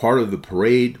 part of the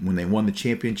parade when they won the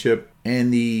championship.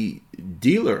 And the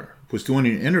dealer was doing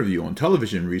an interview on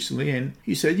television recently, and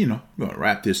he said, I'm going to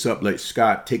wrap this up, let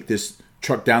Scott take this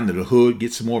truck down to the hood,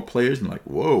 get some more players. And like,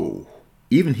 whoa.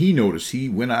 Even he noticed he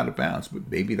went out of bounds,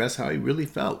 but maybe that's how he really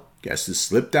felt. Guess it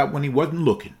slipped out when he wasn't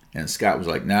looking. And Scott was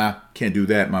like, nah, can't do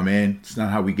that, my man. It's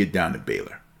not how we get down to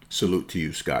Baylor. Salute to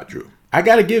you, Scott Drew. I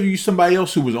got to give you somebody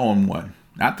else who was on one.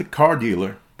 Not the car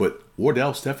dealer, but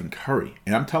Wardell Stephen Curry.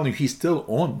 And I'm telling you, he's still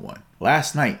on one.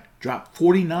 Last night, dropped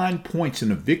 49 points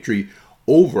in a victory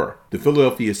over the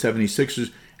Philadelphia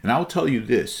 76ers. And I'll tell you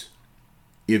this.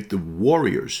 If the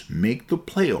Warriors make the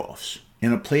playoffs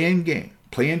in a play-in game,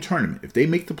 play-in tournament, if they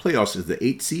make the playoffs as the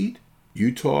 8th seed,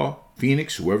 Utah,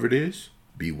 Phoenix, whoever it is,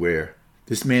 beware.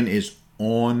 This man is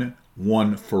on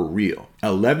one for real.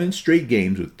 11 straight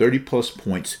games with 30-plus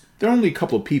points. There are only a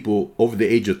couple of people over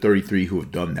the age of 33 who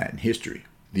have done that in history.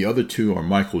 The other two are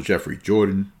Michael Jeffrey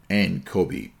Jordan and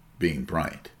Kobe Bean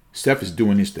Bryant. Steph is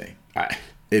doing his thing.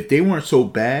 If they weren't so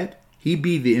bad, he'd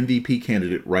be the MVP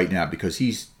candidate right now because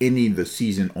he's ending the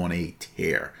season on a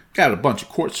tear. Got a bunch of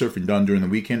court surfing done during the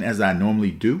weekend, as I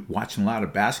normally do. Watching a lot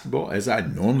of basketball, as I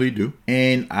normally do.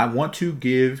 And I want to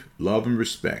give love and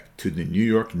respect to the New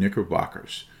York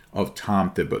Knickerbockers of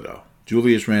Tom Thibodeau.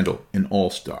 Julius Randle, an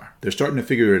all-star. They're starting to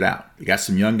figure it out. They got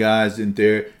some young guys in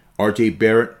there. RJ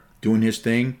Barrett doing his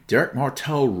thing. Derek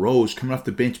Martell Rose coming off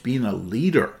the bench being a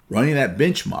leader. Running that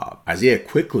bench mob. Isaiah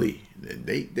Quickly.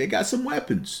 They got some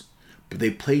weapons. But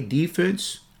they play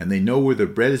defense, and they know where their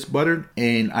bread is buttered.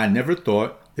 And I never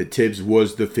thought that Tibbs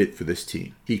was the fit for this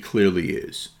team. He clearly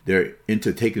is. They're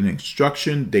into taking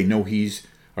instruction. They know he's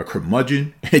a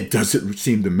curmudgeon. It doesn't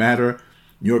seem to matter.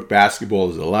 New York basketball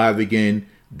is alive again.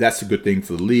 That's a good thing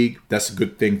for the league. That's a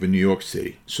good thing for New York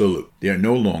City. Salute. They are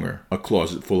no longer a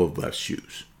closet full of left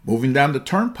shoes. Moving down the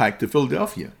turnpike to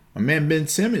Philadelphia. My man Ben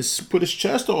Simmons put his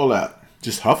chest all out.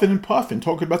 Just huffing and puffing,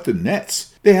 talking about the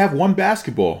Nets. They have one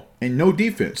basketball and no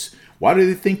defense. Why do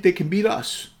they think they can beat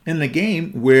us? In the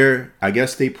game where I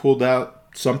guess they pulled out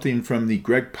something from the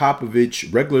Greg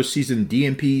Popovich regular season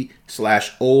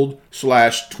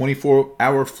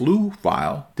DNP/old/24-hour flu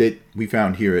file that we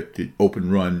found here at the Open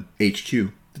Run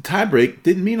HQ. The tiebreak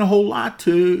didn't mean a whole lot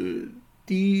to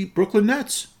the Brooklyn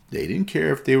Nets. They didn't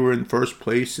care if they were in first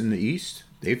place in the East.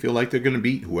 They feel like they're going to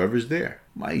beat whoever's there.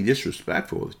 Mighty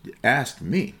disrespectful, ask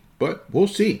me. But we'll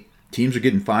see. Teams are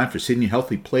getting fined for sitting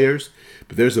healthy players,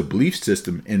 but there's a belief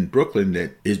system in Brooklyn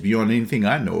that is beyond anything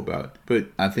I know about. But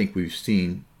I think we've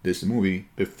seen this movie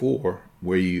before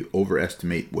where you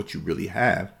overestimate what you really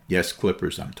have. Yes,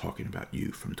 Clippers, I'm talking about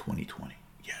you from 2020.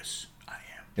 Yes, I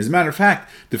am. As a matter of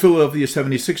fact, the Philadelphia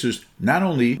 76ers not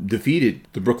only defeated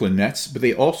the Brooklyn Nets, but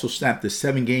they also snapped the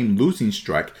 7-game losing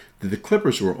streak that the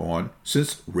Clippers were on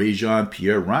since Rajon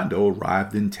Pierre Rondo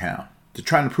arrived in town. To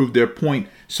try and prove their point.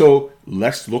 So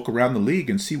let's look around the league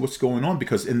and see what's going on,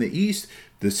 because in the East,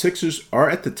 the Sixers are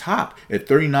at the top at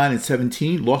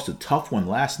 39-17. Lost a tough one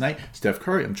last night. Steph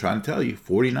Curry, I'm trying to tell you,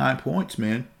 49 points,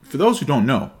 man. For those who don't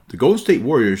know, the Golden State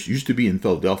Warriors used to be in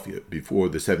Philadelphia before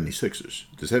the 76ers.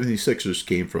 The 76ers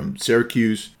came from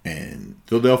Syracuse, and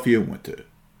Philadelphia went to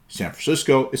San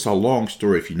Francisco, it's a long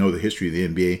story if you know the history of the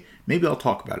NBA. Maybe I'll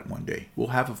talk about it one day. We'll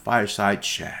have a fireside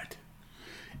chat.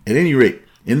 At any rate,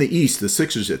 in the East, the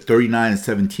Sixers at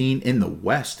 39-17. In the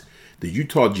West, the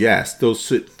Utah Jazz still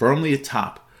sit firmly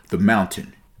atop the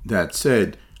mountain. That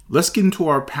said, let's get into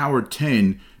our Power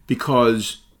 10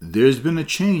 because there's been a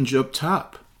change up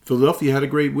top. Philadelphia had a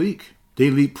great week. They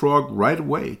leapfrogged right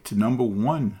away to number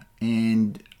 1.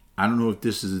 And I don't know if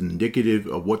this is indicative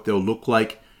of what they'll look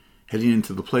like heading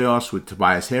into the playoffs with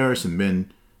Tobias Harris and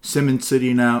Ben Simmons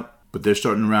sitting out. But they're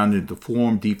starting to round into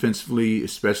form defensively,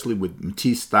 especially with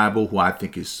Matisse Thybulle, who I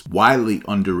think is widely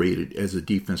underrated as a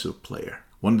defensive player.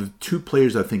 One of the 2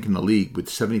 players I think in the league with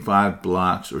 75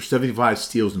 blocks or 75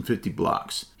 steals and 50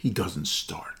 blocks. He doesn't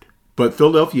start. But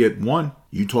Philadelphia at 1,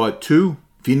 Utah at 2,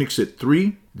 Phoenix at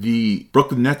 3, the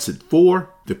Brooklyn Nets at 4,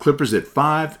 the Clippers at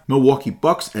 5, Milwaukee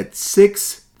Bucks at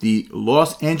 6, the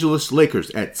Los Angeles Lakers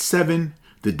at 7,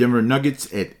 the Denver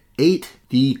Nuggets at 8,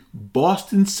 the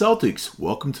Boston Celtics,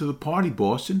 welcome to the party,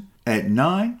 Boston, at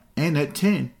 9, and at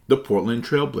 10, the Portland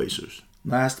Trail Blazers.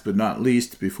 Last but not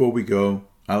least, before we go,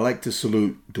 I'd like to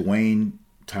salute Dwayne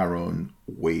Tyrone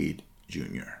Wade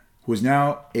Jr., who is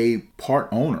now a part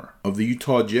owner of the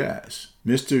Utah Jazz.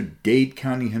 Mr. Dade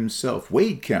County himself,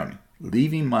 Wade County,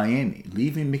 leaving Miami,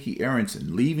 leaving Mickey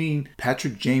Aronson, leaving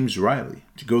Patrick James Riley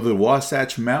to go to the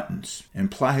Wasatch Mountains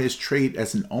and ply his trade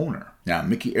as an owner. Now,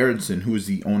 Mickey Aronson, who is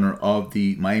the owner of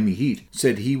the Miami Heat,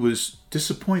 said he was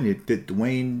disappointed that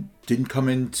Dwayne didn't come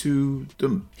into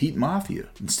the Heat Mafia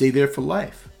and stay there for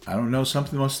life. I don't know,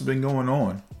 something must have been going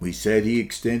on. We said he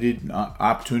extended an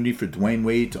opportunity for Dwayne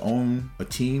Wade to own a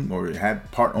team or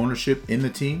have part ownership in the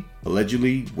team.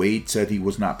 Allegedly, Wade said he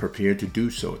was not prepared to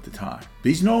do so at the time. But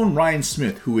he's known Ryan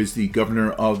Smith, who is the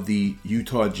governor of the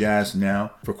Utah Jazz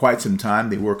now, for quite some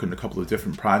time. They work on a couple of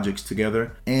different projects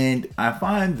together. And I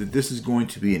find that this is going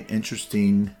to be an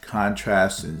interesting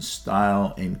contrast in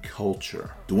style and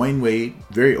culture. Dwayne Wade,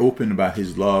 very open about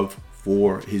his love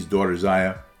for his daughter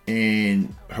Zaya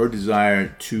and her desire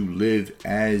to live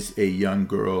as a young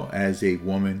girl, as a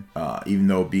woman, even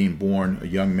though being born a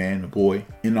young man, a boy,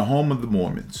 in the home of the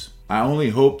Mormons. I only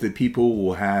hope that people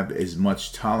will have as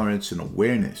much tolerance and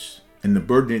awareness and the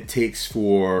burden it takes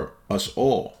for us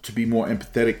all to be more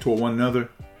empathetic toward one another.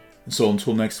 And so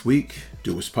until next week,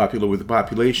 do what's popular with the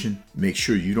population. Make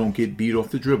sure you don't get beat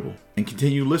off the dribble. And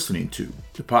continue listening to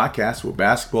the podcast where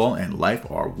basketball and life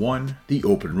are one, The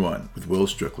Open Run with Will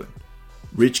Strickland.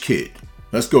 Rich Kid.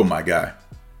 Let's go, my guy.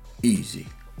 Easy.